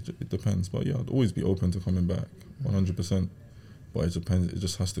 So it depends. But yeah, I'd always be open to coming back, 100%. But it depends. It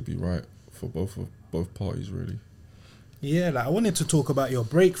just has to be right for both parties, really. Yeah, like I wanted to talk about your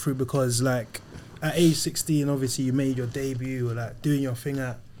breakthrough because like at age 16, obviously you made your debut, like doing your thing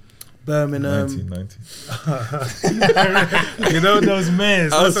at Birmingham. 1990. You know those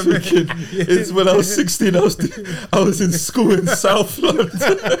mares. I was thinking, it's when I was 16, I was in school in South London.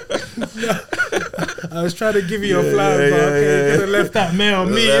 I was trying to give you your flower, but okay, you could have left that mare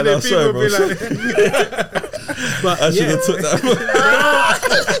on me, and then people would be like. But I should have took that.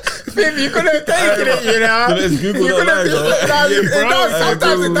 You could have taken it, you know. Let's Google You could have.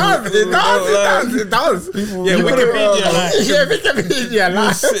 that. Sometimes it does. Yeah, Wikipedia, like. Yeah, Wikipedia,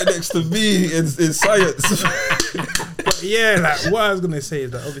 like. Sit next to me in science. But yeah, like what I was gonna say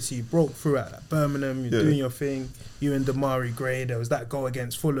is that obviously you broke through at Birmingham. You're doing your thing. You and Damari Gray. There was that goal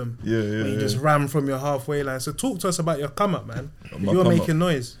against Fulham. When you just ran from your halfway line. So talk to us about your come up, man. You were making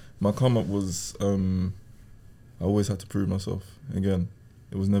noise. My come up was I always had to prove myself again.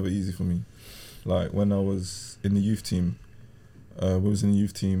 It was never easy for me. Like when I was in the youth team,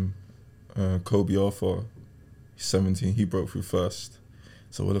 Kobe Arthur, he's 17, he broke through first.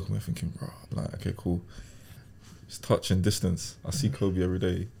 So we're looking, we're thinking, bro, like, okay, cool. It's touch and distance. I see Kobe every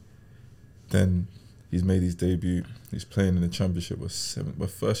day. Then he's made his debut. He's playing in the championship. We're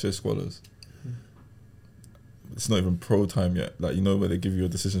first year scholars. It's not even pro time yet. Like, you know, where they give you your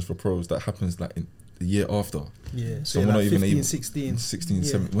decisions for pros, that happens like in the year after. Yeah, so we're not like even 15, 16. 16,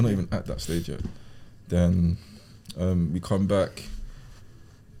 17. We're not even at that stage yet. Then we come back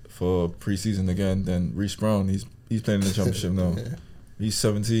for pre-season again. Then Reece Brown, he's playing in the championship now. He's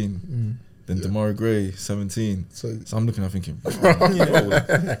 17. Then Damari Gray, 17. So I'm looking at thinking, do you know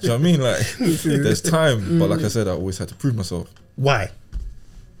what I mean? Like, there's time. But like I said, I always had to prove myself. Why? I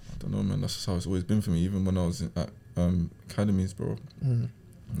don't know, man. That's just how it's always been for me. Even when I was at academies, bro. I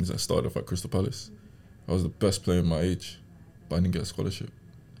started off at Crystal Palace. I was the best player in my age, but I didn't get a scholarship.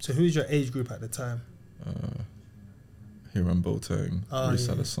 So who was your age group at the time? Hiram Boateng, Reece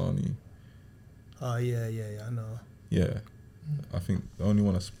Adesanya. Oh, yeah, I know. Yeah. I think the only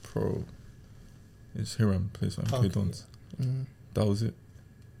one that's pro is Hiram, plays for MK Dons. That was it.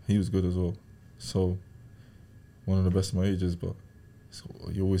 He was good as well. So, one of the best of my ages, but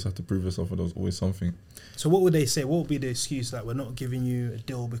you always have to prove yourself, and there was always something. So what would they say? What would be the excuse that we're not giving you a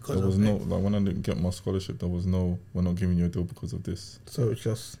deal because there was of no, it? like when I didn't get my scholarship, there was no, we're not giving you a deal because of this. So it's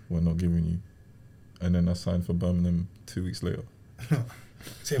just, we're not giving you. And then I signed for Birmingham 2 weeks later.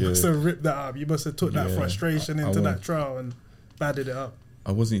 So you must have ripped that up. You must have took that frustration into that trial and batted it up.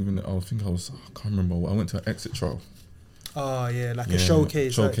 I wasn't even, I can't remember. I went to an exit trial. Oh yeah, like a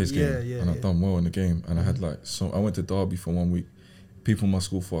showcase. Showcase game. Yeah, and I done well in the game. And I had I went to Derby for 1 week. People in my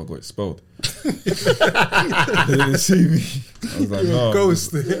school thought I got expelled. They didn't see me. I was like, no.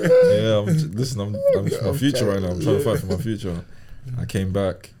 Ghost. I'm for my future right now. I'm trying to fight for my future. I came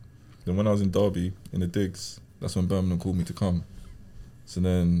back. Then when I was in Derby, in the digs, that's when Birmingham called me to come. So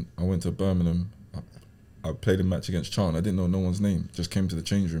then I went to Birmingham. I played a match against Charlton. I didn't know no one's name. Just came to the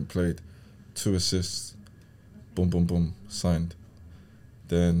change room, played 2 assists. Boom, boom, boom, signed.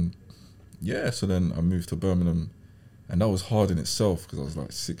 Then, so then I moved to Birmingham. And that was hard in itself because I was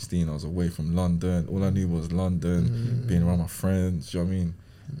like 16. I was away from London. All I knew was London, being around my friends. Do you know what I mean?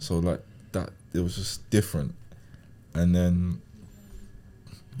 So like that, it was just different. And then,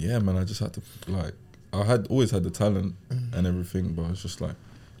 man, I just had to I had always had the talent and everything, but I was just like,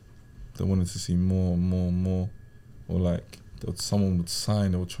 they wanted to see more, or like someone would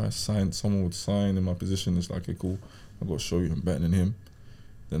sign. They would try to sign. Someone would sign in my position. It's like, okay, cool. I got to show you I'm better than him.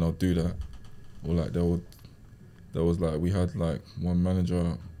 Then I'll do that. Or like there was like, we had like one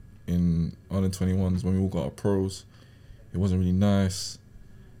manager in under 21s when we all got our pros. It wasn't really nice.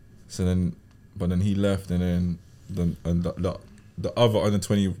 So then, but then he left, and then the other under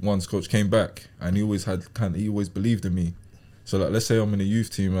 21s coach came back, and he always believed in me. So like, let's say I'm in a youth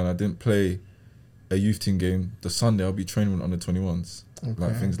team and I didn't play a youth team game, the Sunday I'll be training with under 21s,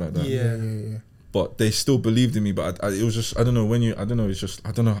 like things like that. Yeah. But they still believed in me. But it was just, I don't know.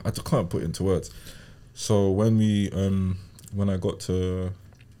 I can't put it into words. So when I got to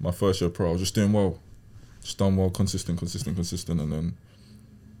my first year pro, I was just doing well, just done well, consistent, and then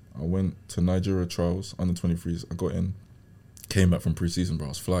I went to Nigeria trials, under 23s. I got in, came back from pre-season, bro. I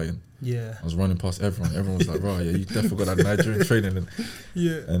was flying. Yeah. I was running past everyone. Everyone was like, right, yeah, you definitely got that Nigerian training.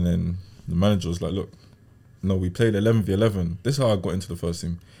 And then the manager was like, look, no, we played 11v11. This is how I got into the first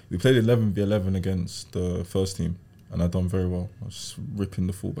team. We played 11v11 against the first team, and I done very well. I was just ripping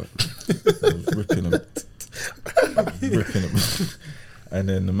the fullback. I was ripping him. And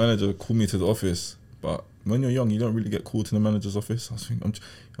then the manager called me to the office. But when you're young, you don't really get called to the manager's office. I was thinking,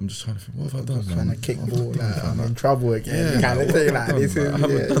 I'm just trying to think, what have I done, man? Trying to kick ball, I'm in trouble again. Kind of thing, like this. I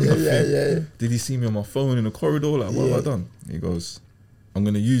haven't done nothing. Did he see me on my phone in the corridor? Like, what have I done? He goes, I'm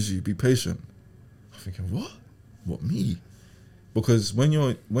going to use you, be patient. I'm thinking, what? What, me? Because when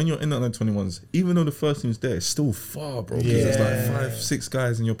you're in the under-21s, even though the first team's there, it's still far, bro. Because there's like 5-6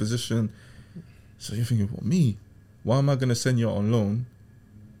 guys in your position. So you're thinking, well, me, why am I going to send you out on loan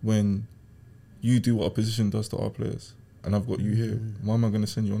when you do what opposition does to our players? And I've got you here. Why am I going to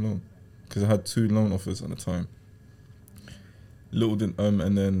send you on loan? Because I had 2 loan offers at the time.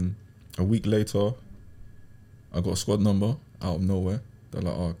 And then a week later, I got a squad number out of nowhere. They're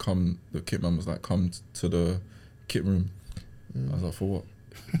like, oh, come. The kit man was like, come to the kit room. I was like, for what?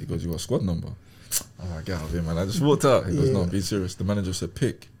 He goes, you got a squad number? I'm like, get out of here, man. I just walked out. He goes, no, be serious. The manager said,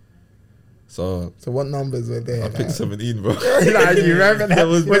 pick. So what numbers were there? I picked 17, bro. Like, you remember that?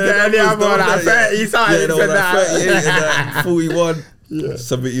 Was there any other one? Like 30 something? Yeah, like 38 and that 41. Yeah.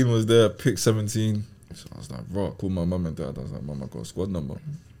 17 was there, picked 17. So I was like, right, called my mum and dad. I was like, mum, I got a squad number.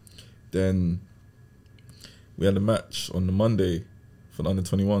 Then we had a match on the Monday for the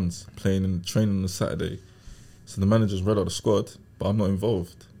under-21s, playing in training on the Saturday. So the manager's read out the squad, but I'm not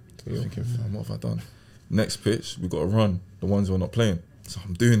involved. I'm thinking, fam, what have I done? Next pitch, we got to run, the ones who are not playing. So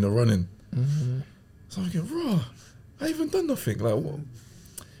I'm doing the running. So I'm thinking, raw, I haven't done nothing. Like, what?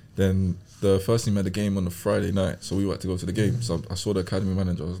 Then the first team had a game on the Friday night, so we had to go to the game. So I saw the academy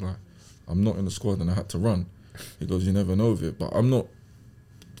manager. I was like, I'm not in the squad, and I had to run. He goes, you never know of it, but I'm not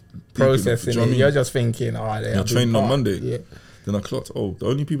processing it. You're just thinking, you're training on Monday. Yeah. Then I clocked, the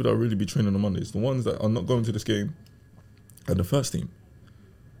only people that really be training on Monday is the ones that are not going to this game and the first team.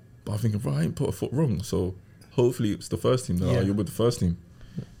 But I'm thinking, bro, I ain't put a foot wrong. So hopefully it's the first team. You're with the first team.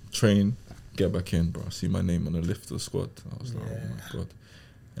 Train, get back in, bro. I see my name on the lift of the squad. I was like, oh my God.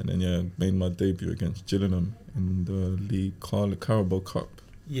 And then, made my debut against Gillingham in the League Carabao Cup.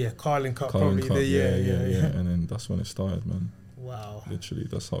 Yeah, Carling Cup. Yeah. And then that's when it started, man. Wow. Literally,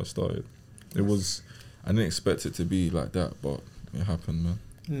 that's how it started. It was, I didn't expect it to be like that, but it happened,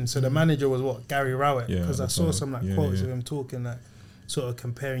 man. So the manager was what? Gary Rowett? Yeah. Because I saw some quotes of him talking, like, sort of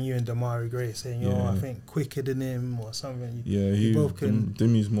comparing you and Damari Gray, saying, I think quicker than him or something. He both can.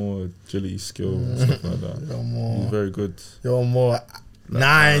 Dimmy's more agility, skill, and stuff like that. He's very good. You're more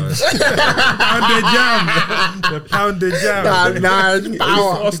nines. Pounded jam. The pounded jam. Nines,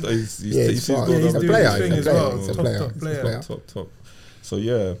 power. He's a player. He's a player. Top. So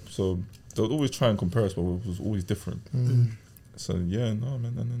they would always try and compare us, but it was always different. So man.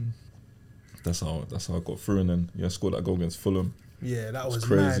 And then that's how I got through. And then scored that goal against Fulham. Yeah, that was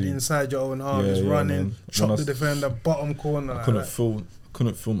crazy. mad. Inside your own half, just running, chopped the defender, bottom corner. I couldn't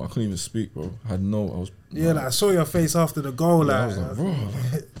film. I couldn't even speak, bro. I was. I saw your face after the goal. I was like, bro. Do you know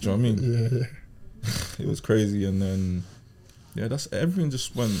what I mean? It was crazy, and then that's everything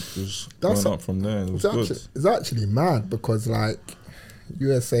just went going up from there. It was good. It's actually mad because like you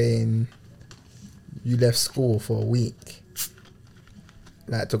were saying, you left school for a week,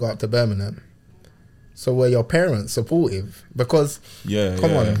 like to go up to Birmingham. So were your parents supportive? Because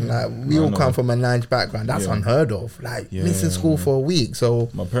come on, like we all come from a Nige background. That's unheard of. Like missing school for a week. So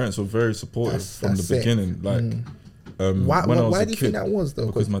my parents were very supportive from the beginning. Like why do you think that was though?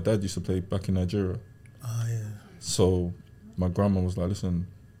 Because my dad used to play back in Nigeria. Oh yeah. So my grandma was like, listen,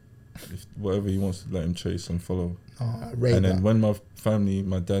 if whatever he wants to let him chase and follow. And then when my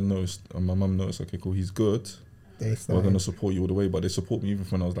dad noticed and my mum noticed, okay, cool, he's good. We're gonna support you all the way. But they support me even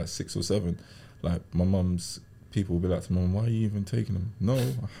when I was like 6 or 7. Like my mum's people will be like to mum, why are you even taking him? No,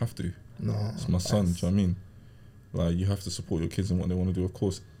 I have to. No, it's my son. Do you know what I mean? Like you have to support your kids in what they want to do. Of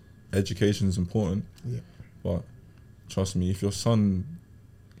course, education is important. Yeah. But trust me, if your son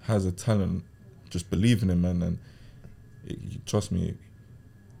has a talent, just believe in him, man, and trust me,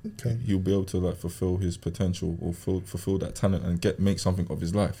 he'll be able to like fulfill his potential or fulfill that talent and make something of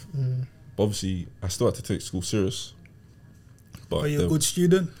his life. But obviously, I still had to take school serious. But are you a good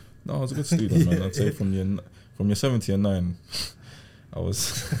student? No, I was a good student, man. I'd say from year 7 to year 9, I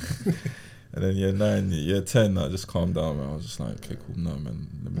was, and then year 9, year 10, I just calmed down, man. I was just like, okay, cool, no, man.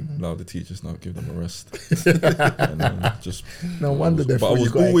 Let me allow the teachers now, give them a rest. And then no wonder they thought you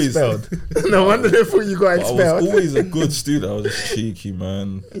got expelled. No wonder they thought you got expelled. I was always a good student. I was just cheeky,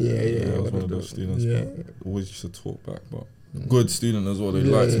 man. Yeah. I was one of those students. But always used to talk back, but good student as well. They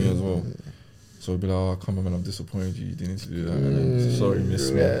liked me as well. So I'd be like, oh, come on, man, I'm disappointed you didn't need to do that. And then, sorry,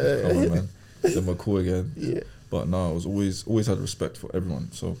 miss me. Come on, man. Then we're cool again. Yeah. But no, I was always had respect for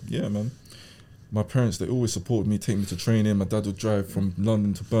everyone. So, yeah, man. My parents, they always supported me, take me to training. My dad would drive from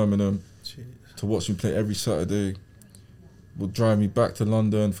London to Birmingham to watch me play every Saturday. Would drive me back to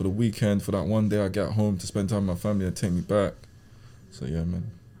London for the weekend. For that one day I get home to spend time with my family and take me back. So, yeah,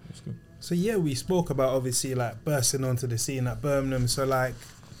 man, that's good. So, we spoke about, obviously, like, bursting onto the scene at Birmingham. So, like,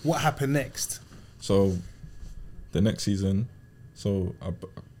 what happened next? So, the next season, I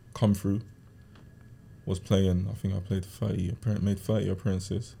come through. was playing. I think I played 30. Made 30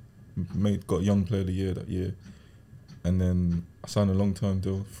 appearances. Got young player of the year that year, and then I signed a long-term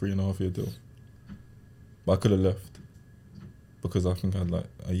deal, 3.5 year deal. But I could have left because I think I had like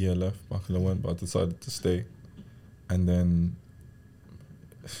a year left. But I could have went, but I decided to stay. And then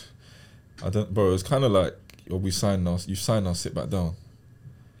bro. It was kind of like, we signed now. You sign now, sit back down.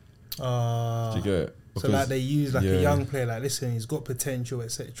 Do you get it? So like they use like a young player, like, listen, he's got potential,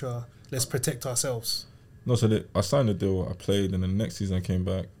 etc. Let's protect ourselves. No, so I signed the deal. I played, and then the next season I came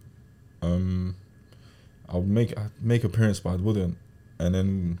back. I would make appearance, but I wouldn't. And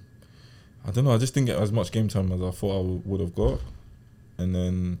then I don't know. I just didn't get as much game time as I thought I would have got. And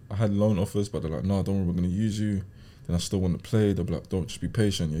then I had loan offers, but they're like, "No, don't worry, we're gonna use you." Then I still want to play. They're like, "Don't, just be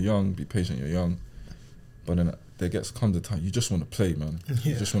patient. You're young. Be patient. You're young." But then comes the time you just want to play, man.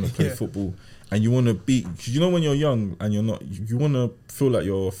 You just want to play football, and you want to be. You know, when you're young and you're not, you want to feel like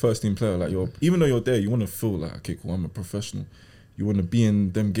you're a first team player. Like even though you're there, you want to feel like, okay, cool, I'm a professional. You want to be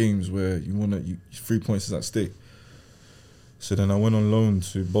in them games where 3 points is at stake. So then I went on loan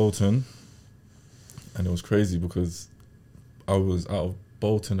to Bolton, and it was crazy because I was out of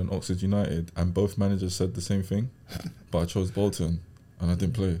Bolton and Oxford United, and both managers said the same thing, but I chose Bolton, and I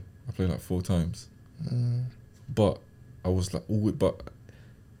didn't play. I played like 4 times. But I was like,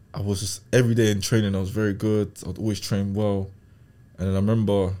 I was just every day in training. I was very good. I'd always train well. And then I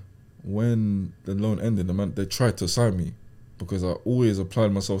remember when the loan ended, they tried to sign me because I always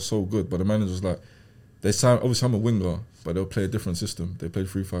applied myself so good. But the manager was like, obviously I'm a winger, but they'll play a different system. They played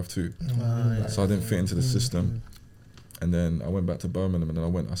 3-5-2, so I didn't fit into the system. And then I went back to Birmingham, and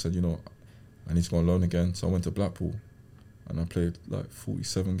then I said, I need to go on loan again. So I went to Blackpool, and I played like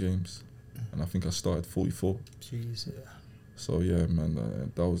 47 games. And I think I started 44. Jeez, yeah. So yeah, man,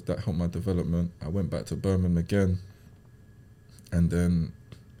 that helped my development. I went back to Birmingham again, and then,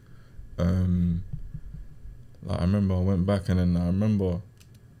 I remember I went back, and then I remember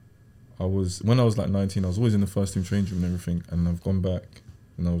when I was like 19, I was always in the first team training room and everything, and I've gone back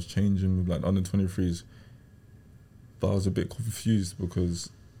and I was changing with like under 23s, but I was a bit confused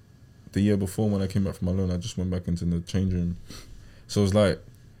because the year before when I came back from my loan, I just went back into the change room, so it was like.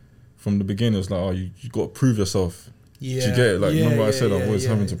 From the beginning, it was like, you got to prove yourself. Yeah. Do you get it? Like, remember I said I'm always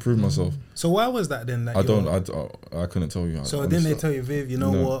having to prove myself. So why was that then? That I couldn't tell you. So didn't they tell you, Viv,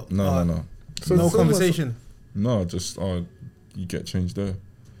 what? No. So no conversation? No, just, you get changed there.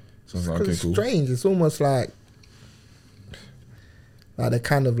 So I was like, okay, cool. It's strange. It's almost like they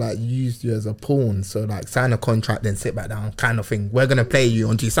kind of like used you as a pawn. So like sign a contract, then sit back down kind of thing. We're going to play you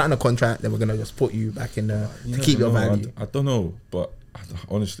until you sign a contract, then we're going to just put you back in there to keep your value. I don't know, but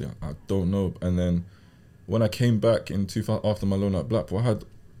honestly, I don't know. And then when I came back in 2000 after my loan at Blackpool, I had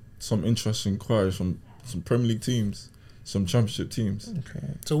some interesting inquiries from some Premier League teams, some Championship teams. Okay.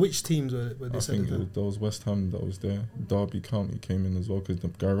 So which teams were they? I think there was West Ham that was there. Derby County came in as well because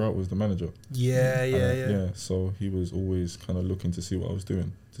Gary Rout was the manager. Yeah. So he was always kind of looking to see what I was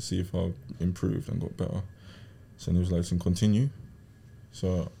doing, to see if I improved and got better. So he was like, "Listen, continue."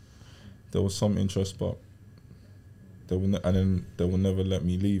 So there was some interest, but they will never let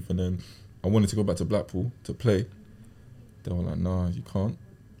me leave. And then I wanted to go back to Blackpool to play. They were like, "Nah, you can't."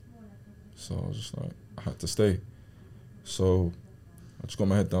 So I was just like, I had to stay. So I just got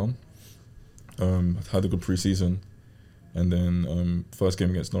my head down. I had a good pre-season, and then first game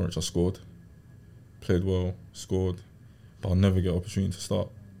against Norwich, I scored. Played well, scored, but I'll never get opportunity to start.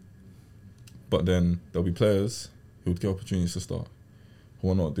 But then there'll be players who would get opportunities to start, who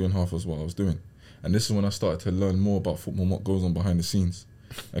are not doing half as what I was doing. And this is when I started to learn more about football, what goes on behind the scenes.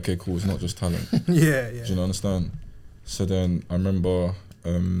 Okay, cool, it's not just talent. Yeah. Do you understand? So then I remember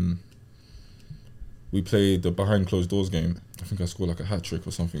we played the behind closed doors game. I think I scored like a hat-trick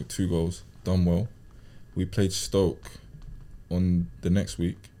or something, 2 goals, done well. We played Stoke on the next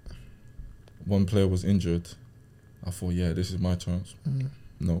week. One player was injured. I thought, yeah, this is my chance.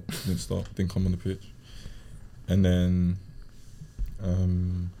 No, didn't start, didn't come on the pitch. And then,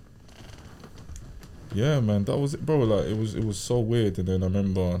 yeah, man, that was it, bro. Like, it was so weird. And then I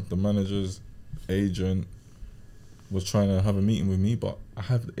remember the manager's agent was trying to have a meeting with me, but I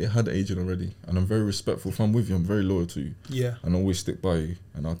had an agent already, and I'm very respectful. If I'm with you, I'm very loyal to you. Yeah. And I always stick by you.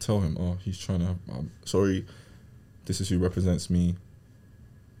 And I'll tell him, he's trying to, sorry, this is who represents me.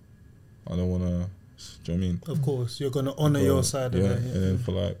 I don't want to, do you know what I mean? Of course, you're going to honour your side of it. Yeah. And then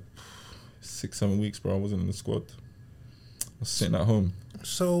for like 6-7 weeks, bro, I wasn't in the squad. I was sitting at home.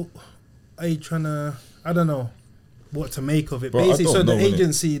 So, are you trying to, I don't know what to make of it. Bro, basically, so the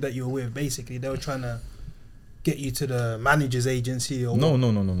agency that you're with, basically, they were trying to get you to the manager's agency or No.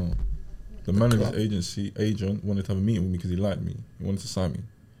 The manager's agency agent wanted to have a meeting with me because he liked me. He wanted to sign me.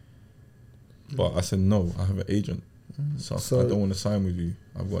 But I said, no, I have an agent. So I don't want to sign with you.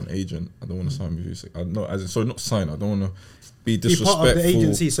 I've got an agent. I don't want to sign with you. So not sign. I don't want to be disrespectful. Be part of the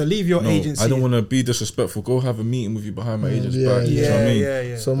agency. So leave your agency. I don't want to be disrespectful. Go have a meeting with you behind my agent's back. You know what I mean?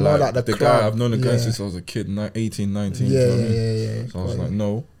 Yeah. So more like the club. guy, I've known the guy since I was a kid, 18, 19. Yeah, you know what I mean? yeah. So I was like,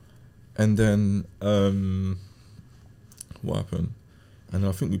 no. And then what happened? And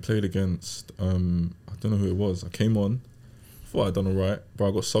I think we played against I don't know who it was. I came on, thought I'd done alright, but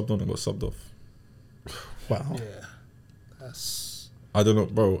I got subbed on and got subbed off. Wow. Yeah. That's. I don't know,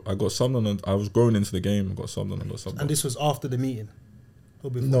 bro. I got subbed on and I was growing into the game. I got subbed on and got subbed off. And this was after the meeting.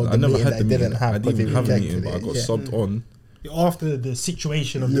 Or before? No, I never had the meeting. I I didn't even have a meeting, but I got subbed on. After the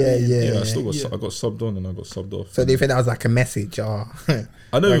situation of the meeting. Yeah, I still got I got subbed on and I got subbed off. So do you think that was like a message? Or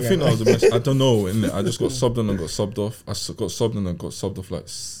I don't even think that was a message. I don't know. Innit? I just got subbed on and got subbed off. I got subbed on and got subbed off like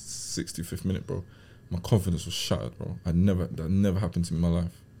 65th minute, bro. My confidence was shattered, bro. That never happened to me in my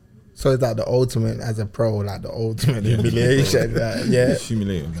life. So is that the ultimate as a pro, like the ultimate humiliation? It's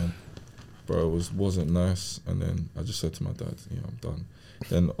humiliating, man. Bro, it wasn't nice. And then I just said to my dad, I'm done.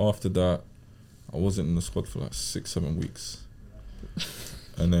 Then after that, I wasn't in the squad for like 6-7 weeks.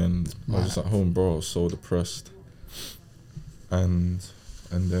 And then I was just at home, bro. I was so depressed. And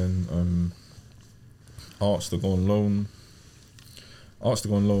then asked to go on loan.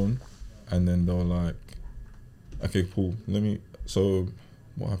 And then they were like, okay, cool. So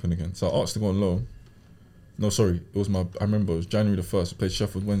what happened again? So I asked to go on loan. No, sorry. I remember it was January the 1st. I played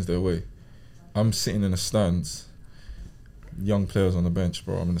Sheffield Wednesday away. I'm sitting in the stands. Young players on the bench,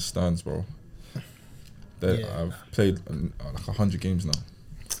 bro. I'm in the stands, bro. I've played like 100 games now.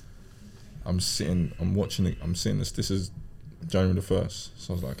 I'm watching it. I'm sitting this is January the 1st.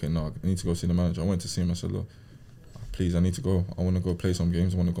 So I was like, okay, no, I need to go see the manager. I went to see him. I said, look, please, I need to go. I want to go play some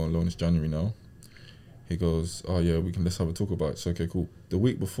games. I want to go on loan. It's January now. He goes, oh yeah, let's have a talk about it. So okay, cool. The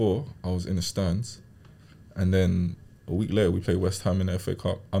week before, I was in the stands. And then a week later, we played West Ham in the FA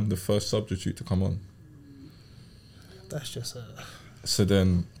Cup. I'm the first substitute to come on. That's just So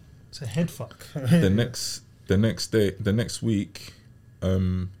then... It's a head fuck. the next week,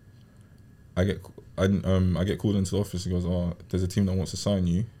 I get called into the office. He goes, oh, there's a team that wants to sign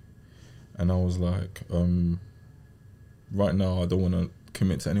you. And I was like, right now I don't want to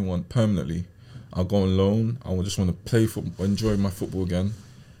commit to anyone permanently. I'll go on loan. I just want to play football, enjoy my football again.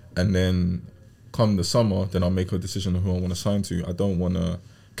 And then come the summer, then I'll make a decision on who I want to sign to. I don't want to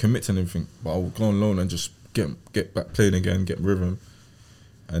commit to anything, but I'll go on loan and just get back playing again, get rhythm.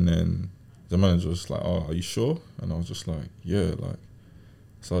 And then the manager was like, oh, are you sure? And I was just like, yeah.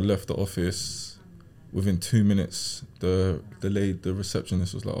 So I left the office. Within 2 minutes, the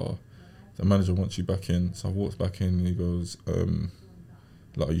receptionist was like, oh, the manager wants you back in. So I walked back in and he goes,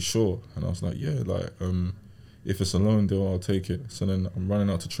 are you sure? And I was like, yeah, if it's a loan deal, I'll take it. So then I'm running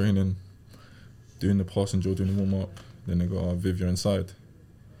out to training, doing the passing drill, doing the warm-up. Then they go, oh, Viv, you're inside.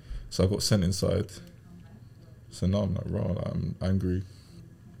 So I got sent inside. So now I'm like, raw, I'm angry.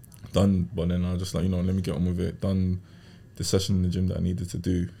 Done, but then I was just like, let me get on with it. Done the session in the gym that I needed to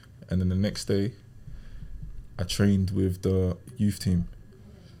do. And then the next day, I trained with the youth team.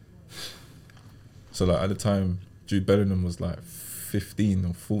 So at the time, Jude Bellingham was 15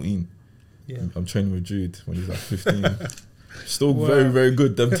 or 14. Yeah. I'm training with Jude when he's 15. Still very, very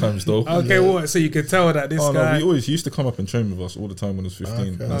good them times though. Okay, what? So you could tell that this guy... No, he used to come up and train with us all the time when he was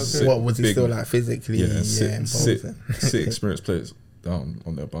 15. Okay. What, was he still physically sit experienced players down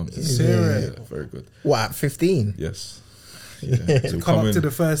on their bums. Serious? Yeah, very good. What, at 15? Yes. Yeah. He'll come up to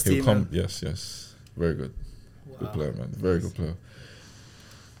the first team. Yes. Very good. Wow. Good player, man. Very good player.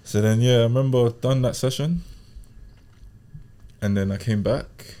 So then, I remember done that session. And then I came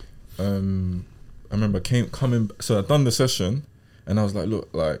back. I remember coming. So I'd done the session, and I was like, look,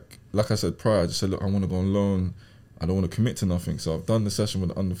 like I said prior, I just said, look, I want to go on loan. I don't want to commit to nothing. So I've done the session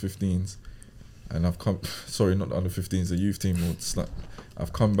with the under-15s, and I've come. Sorry, not the under-15s, the youth team.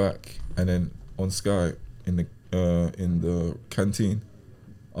 I've come back, and then on Sky in the canteen,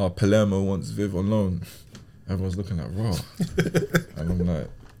 Palermo wants Viv on loan. Everyone's looking at raw, and I'm like,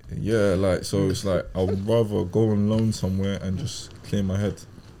 yeah, so it's I would rather go on loan somewhere and just clear my head.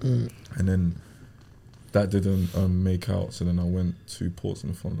 And then that didn't make out, so then I went to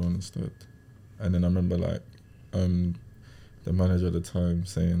Portsmouth on loan instead. And then I remember the manager at the time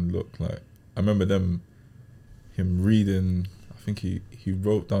saying, look, I remember him reading, I think he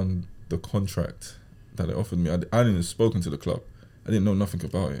wrote down the contract that they offered me. I hadn't even spoken to the club. I didn't know nothing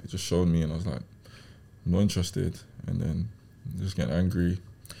about it. It just showed me and I was like, I'm not interested. And then just getting angry.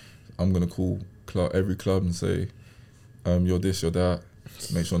 I'm going to call every club and say, you're this, you're that.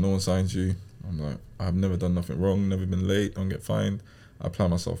 Make sure no one signs you. I'm like, I've never done nothing wrong, never been late, don't get fined. I apply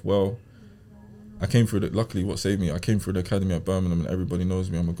myself well. I came through luckily what saved me, I came through the academy at Birmingham and everybody knows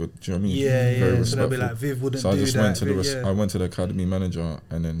me, I'm a good, do you know what I mean? Yeah, Very yeah. So they'll be respectful. like, Viv wouldn't So I do just that. went to Viv, I went to the academy manager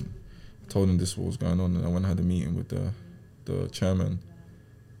and then told him this was what was going on, and I went and had a meeting with the chairman,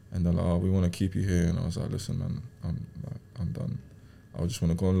 and they're like, oh, we want to keep you here, and I was like, listen man, I'm done. I just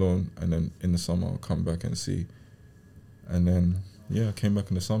want to go on loan, and then in the summer I'll come back and see. And then I came back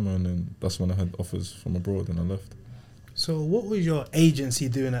in the summer, and then that's when I had offers from abroad, and I left. So what was your agency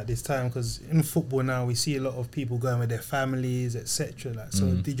doing at this time? Because in football now we see a lot of people going with their families, etc. Like, so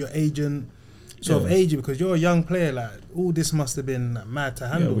did your agent sort of aid you, because you're a young player? Like, all this must have been mad to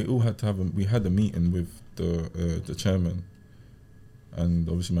handle. Yeah, we all had to we had a meeting with the chairman, and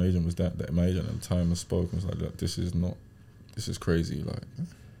obviously my agent was my agent at the time. I spoke and was like, look, this is crazy. Like,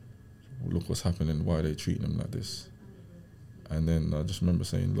 look what's happening. Why are they treating them like this? And then I just remember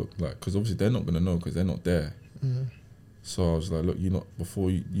saying, look, like, because obviously they're not gonna know because they're not there. Mm. So I was like, look, you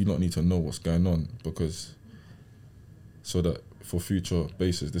not need to know what's going on, because so that for future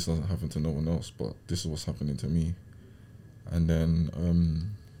basis this doesn't happen to no one else, but this is what's happening to me. And then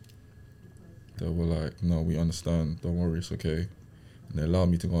they were like, no, we understand, don't worry, it's okay. And they allowed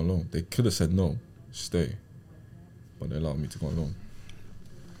me to go on loan. They could have said no, stay, but they allowed me to go on loan.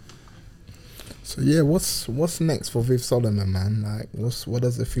 So yeah, what's next for Viv Solomon, man? Like, what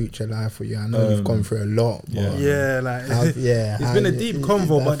does the future lie for you? I know you've gone through a lot. But it's been a deep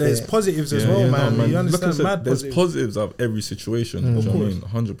convo, but there's positives as well, man. You understand, said, there's positives of every situation. You know what I mean?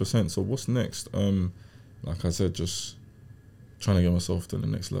 100%. So what's next? Like I said, just trying to get myself to the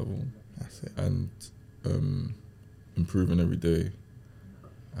next level. That's it. And improving every day,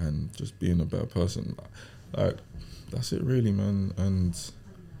 and just being a better person. Like, that's it, really, man. And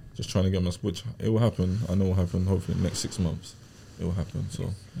just trying to get my, which it will happen. I know it will happen. Hopefully, in the next 6 months, it will happen. So,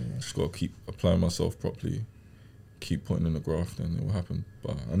 just got to keep applying myself properly, keep putting in the graft, and it will happen.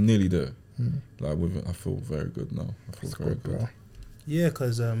 But I'm nearly there. Like, with it, I feel very good now. I feel very good. Bro. Yeah,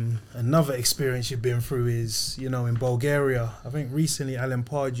 because another experience you've been through is, in Bulgaria. I think recently Alan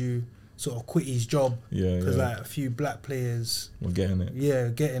Pardew sort of quit his job because like a few black players were getting it. Yeah,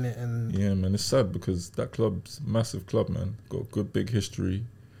 getting it, and man, it's sad because that club's a massive club, man. Got a good big history.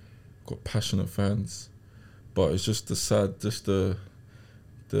 Got passionate fans, but it's just the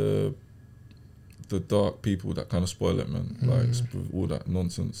dark people that kind of spoil it, man. Like, with all that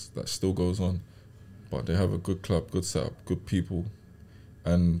nonsense that still goes on, but they have a good club, good setup, good people,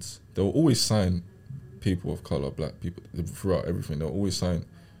 and they'll always sign people of colour, black people throughout everything. They'll always sign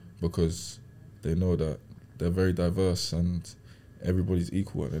because they know that they're very diverse and everybody's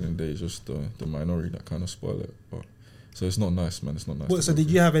equal, and then they just the minority that kind of spoil it. But so it's not nice, man. It's not nice. What, so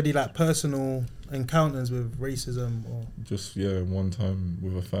did you have any like personal encounters with racism, or just one time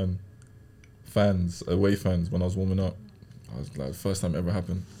with a away fans when I was warming up? I was like, first time it ever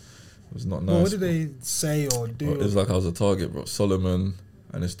happened. It was not nice. Well, what did they say or do? It was like I was a target, bro. Solomon,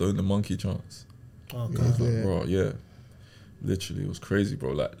 and it's doing the monkey chance. Okay. I was like, bro, literally, it was crazy,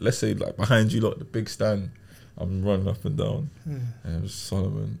 bro. Like, let's say like behind you, like the big stand, I'm running up and down, and it was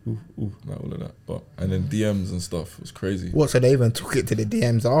Solomon, like all of that. But and then DMs and stuff, it was crazy. What? So they even took it to the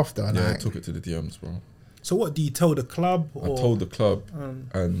DMs after? Yeah, like? I took it to the DMs, bro. So what do you tell the club? Or? I told the club,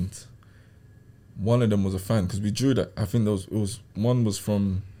 and one of them was a fan because we drew that. I think one was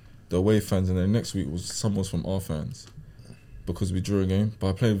from the away fans, and then next week someone was from our fans, because we drew a game. But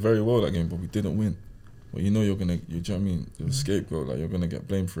I played very well that game, but we didn't win. Well, you know you're gonna, you know what I mean? You're a scapegoat, like you're gonna get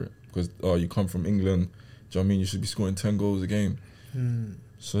blamed for it because you come from England. Do you know what I mean? You should be scoring 10 goals a game.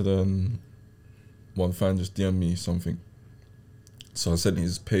 So then one fan just DM'd me something. So I sent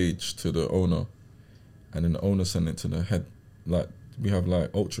his page to the owner, and then the owner sent it to the head. Like, we have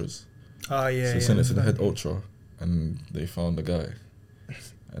like ultras. Oh yeah. So I sent it to the head ultra, and they found the guy.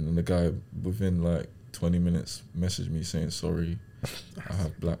 And then the guy within like 20 minutes messaged me saying, sorry, I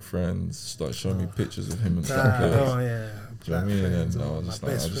have black friends. Started showing me pictures of him and black players. Oh yeah. Do you know what I mean? And then I was just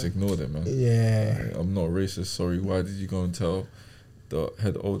like, I just ignored it, man. Yeah. Like, I'm not racist, sorry. Why did you go and tell the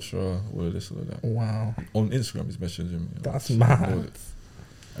head ultra all of this, all of that? Wow. On Instagram, he's messaging me. That's mad.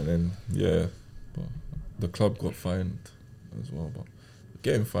 And then, but the club got fined as well. But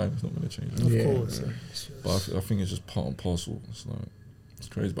getting fined is not going to change it. Of course. But I think it's just part and parcel. It's like, it's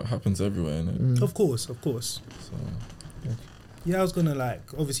crazy, but it happens everywhere, innit? Of course. So, yeah, I was gonna like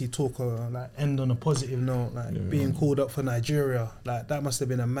obviously talk end on a positive note, like being called up for Nigeria. Like, that must have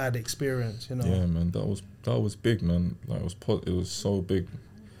been a mad experience, you know. Yeah, man, that was big, man. Like, it was so big.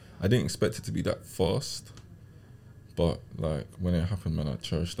 I didn't expect it to be that fast, but like when it happened, man, I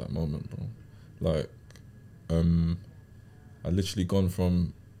cherished that moment, bro. Like, I literally gone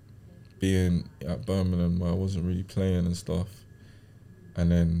from being at Birmingham where I wasn't really playing and stuff,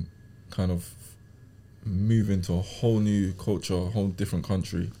 and then kind of moving to a whole new culture, a whole different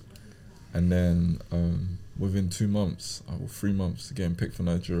country, and then within 2 months, or 3 months, getting picked for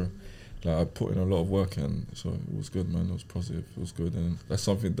Nigeria. Like, I put in a lot of work, and so it was good, man. It was positive. It was good, and that's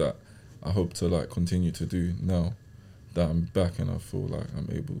something that I hope to like continue to do now that I'm back and I feel like I'm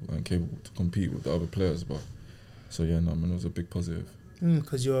able and capable to compete with the other players. But so yeah, no, man, it was a big positive.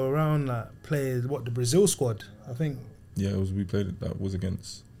 Because you're around like players, the Brazil squad, I think. Yeah, we played it. That was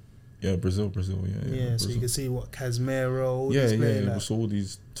against Brazil. Yeah, Brazil. So you can see what Casemiro. All yeah, these players, it like. was all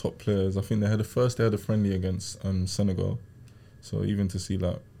these top players. I think they had a friendly against Senegal. So even to see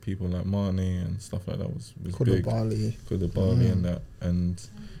like people like Mane and stuff like that was big. Koulibaly and that. And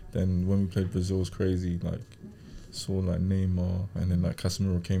then when we played Brazil, it was crazy. Like, saw like Neymar, and then like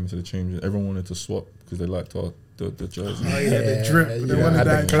Casemiro came into the change. Everyone wanted to swap because they liked the jersey. Oh yeah, the drip. You had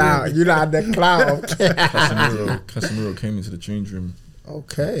the clout. You had the clout. Casemiro came into the change room.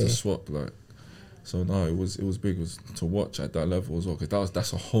 Okay. To swap, like. So no, it was big. It was to watch at that level as well, because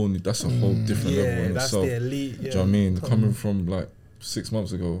that's a whole different level in that's itself. the elite. Do you know what I mean? Coming from like 6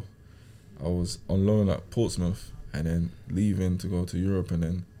 months ago, I was on loan at Portsmouth, and then leaving to go to Europe, and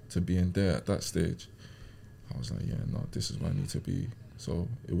then to being there at that stage, I was like, yeah, no, this is where I need to be. So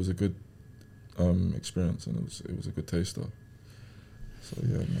it was a good experience, and it was a good taster. So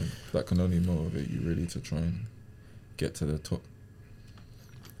yeah, man, that can only motivate you really to try and get to the top.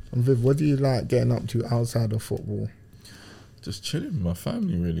 And Viv, what do you like getting up to outside of football? Just chilling with my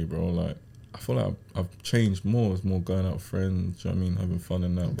family, really, bro. Like, I feel like I've changed more. It's more going out with friends, do you know what I mean? Having fun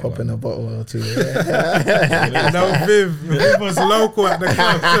and that. Popping like, a bottle or two. Yeah. No, Viv was local at the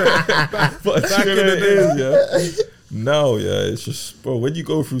club. But back in the days, yeah. Now, yeah, it's just, bro, when you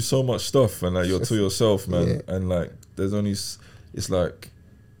go through so much stuff and like you're to yourself, man, and like there's only, it's like,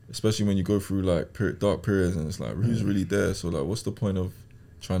 especially when you go through like dark periods, and it's like, who's really there? So like, what's the point of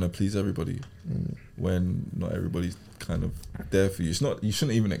trying to please everybody when not everybody's kind of there for you? It's not, you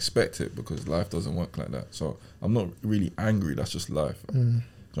shouldn't even expect it, because life doesn't work like that. So I'm not really angry, that's just life. Do you know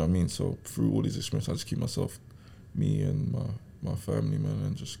what I mean? So through all these experiences, I just keep myself, me and my family, man,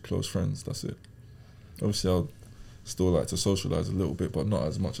 and just close friends, that's it. Obviously I'll still like to socialise a little bit, but not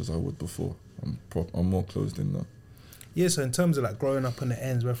as much as I would before. I'm more closed in now. Yeah, so in terms of like growing up on the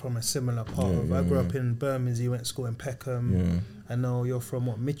ends, we're from a similar part of. I grew up in Bermondsey, went to school in Peckham. Yeah. I know you're from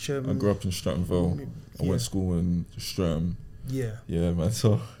what, Mitcham? I grew up in Stratton Vale. I went to school in Streatham. Yeah. Yeah, man.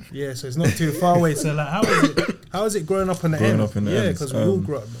 So it's not too far away. So like, how is it growing up on the ends? Because we all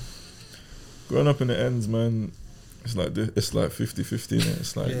grew up. Growing up in the ends, man, it's like 50-50, innit?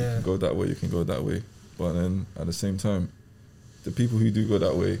 It's like you can go that way, you can go that way. But then at the same time, the people who do go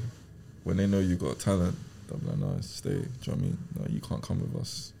that way, when they know you got talent, they'll be like, no, stay. Do you know what I mean? No, you can't come with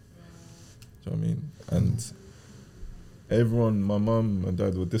us. Do you know what I mean? And everyone, my mum and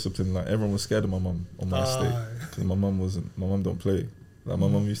dad were disciplined. Like, everyone was scared of my mum on my estate, because my mum don't play. Like, my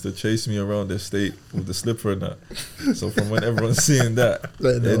mum used to chase me around the estate with the slipper and that. So from when everyone's seeing that,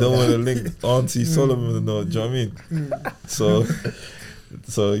 they don't want to link Auntie Solomon, do you know what I mean?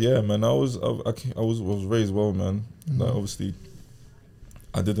 So yeah, man, I was raised well, man. Like, obviously,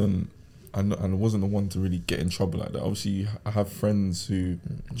 I wasn't the one to really get in trouble like that. Obviously, I have friends who, do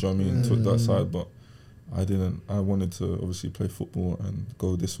you know what I mean, took that side, but I didn't. I wanted to obviously play football and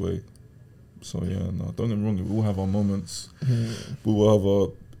go this way. So yeah, no, don't get me wrong, we all have our moments. We will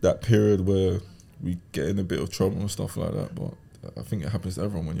have that period where we get in a bit of trouble and stuff like that, but I think it happens to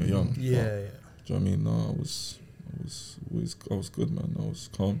everyone when you're young. Do you know what I mean? No, I was good, man. I was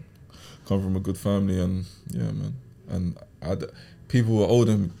calm. Come from a good family, and yeah, man. And people who were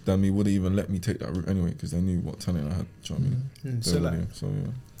older than me wouldn't even let me take that route anyway, because they knew what talent I had. Do you know what I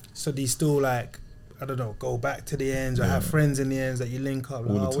mean? So do you still, like, I don't know, go back to the ends or have friends in the ends that you link up?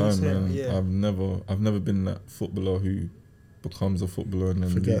 All the time, man. Yeah. I've never been that footballer who becomes a footballer and then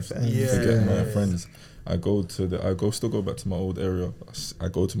forget my friends. I still go back to my old area. I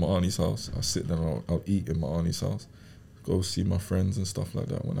go to my auntie's house. I sit there and I'll eat in my auntie's house. Go see my friends and stuff like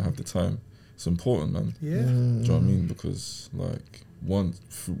that when I have the time. It's important, man. Yeah. Do you know what I mean? Because like,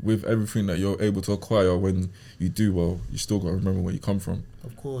 with everything that you're able to acquire when you do well, you still got to remember where you come from.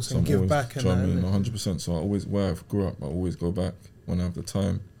 Of course, so and give back. Do you know what I mean? 100%. So where I grew up, I always go back when I have the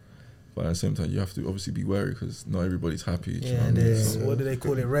time. But at the same time, you have to obviously be wary, because not everybody's happy. Do you know what I mean? So, what do they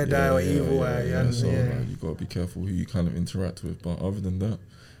call it? Red eye or evil eye? So like, you got to be careful who you kind of interact with. But other than that,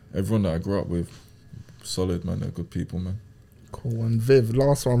 everyone that I grew up with, solid, man. They're good people, man. Cool. And Viv,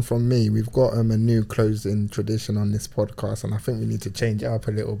 last one from me. We've got a new closing tradition on this podcast, and I think we need to change it up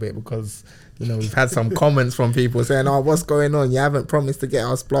a little bit, because we've had some comments from people saying, "Oh, what's going on? You haven't promised to get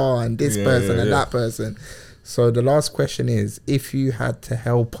us blah and this person and that person." So the last question is, if you had to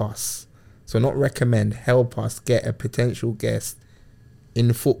help us, So not recommend, help us get a potential guest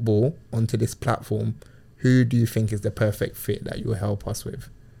in football onto this platform. Who do you think is the perfect fit that you'll help us with?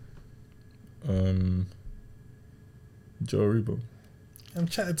 Joe Rebo. I'm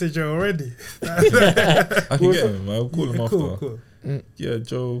chatting to Joe already. I can get him. I'll call him after. Cool. Yeah,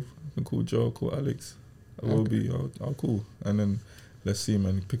 Joe. I can call Joe. Call Alex. I'll call. And then let's see,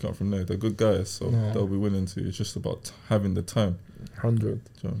 man. Pick up from there. They're good guys, so they'll be willing to. It's just about having the time. 100. Do you know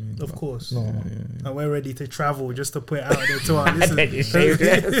what I mean? Of course. No. Yeah. And we're ready to travel, just to put it out there to our listeners.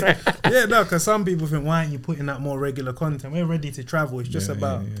 Yeah, no, because some people think, why aren't you putting out more regular content? We're ready to travel. It's just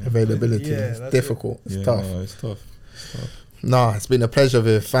about availability. Yeah, it's difficult. It's tough. No, it's tough. No, it's been a pleasure,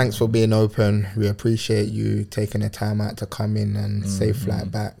 Viv. Thanks for being open. We appreciate you taking the time out to come in and safe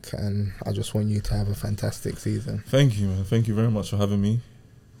flight back. And I just want you to have a fantastic season. Thank you, man. Thank you very much for having me.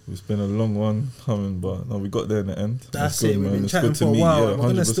 It's been a long one coming, but no, we got there in the end. That's good, it. We've man. been it's chatting good to for a meet. while. Yeah, We're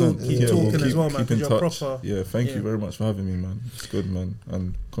going to still 100%. keep talking as well, man, Keep because in you're touch. proper. Yeah, thank you very much for having me, man. It's good, man.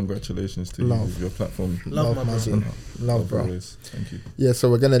 And congratulations to you with your platform. Love my brother. Love, bro. Always. Thank you. Yeah, so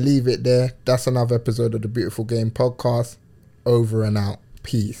we're going to leave it there. That's another episode of the Beautiful Game podcast. Over and out.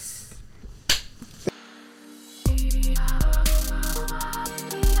 Peace.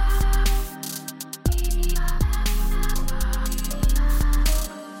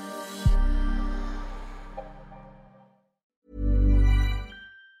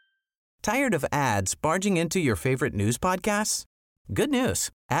 Tired of ads barging into your favorite news podcasts? Good news.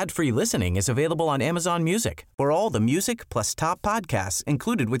 Ad-free listening is available on Amazon Music for all the music plus top podcasts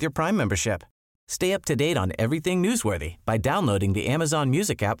included with your Prime membership. Stay up to date on everything newsworthy by downloading the Amazon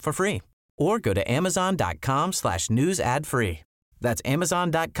Music app for free or go to amazon.com/news ad free. That's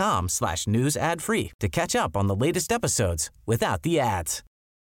amazon.com/news ad free to catch up on the latest episodes without the ads.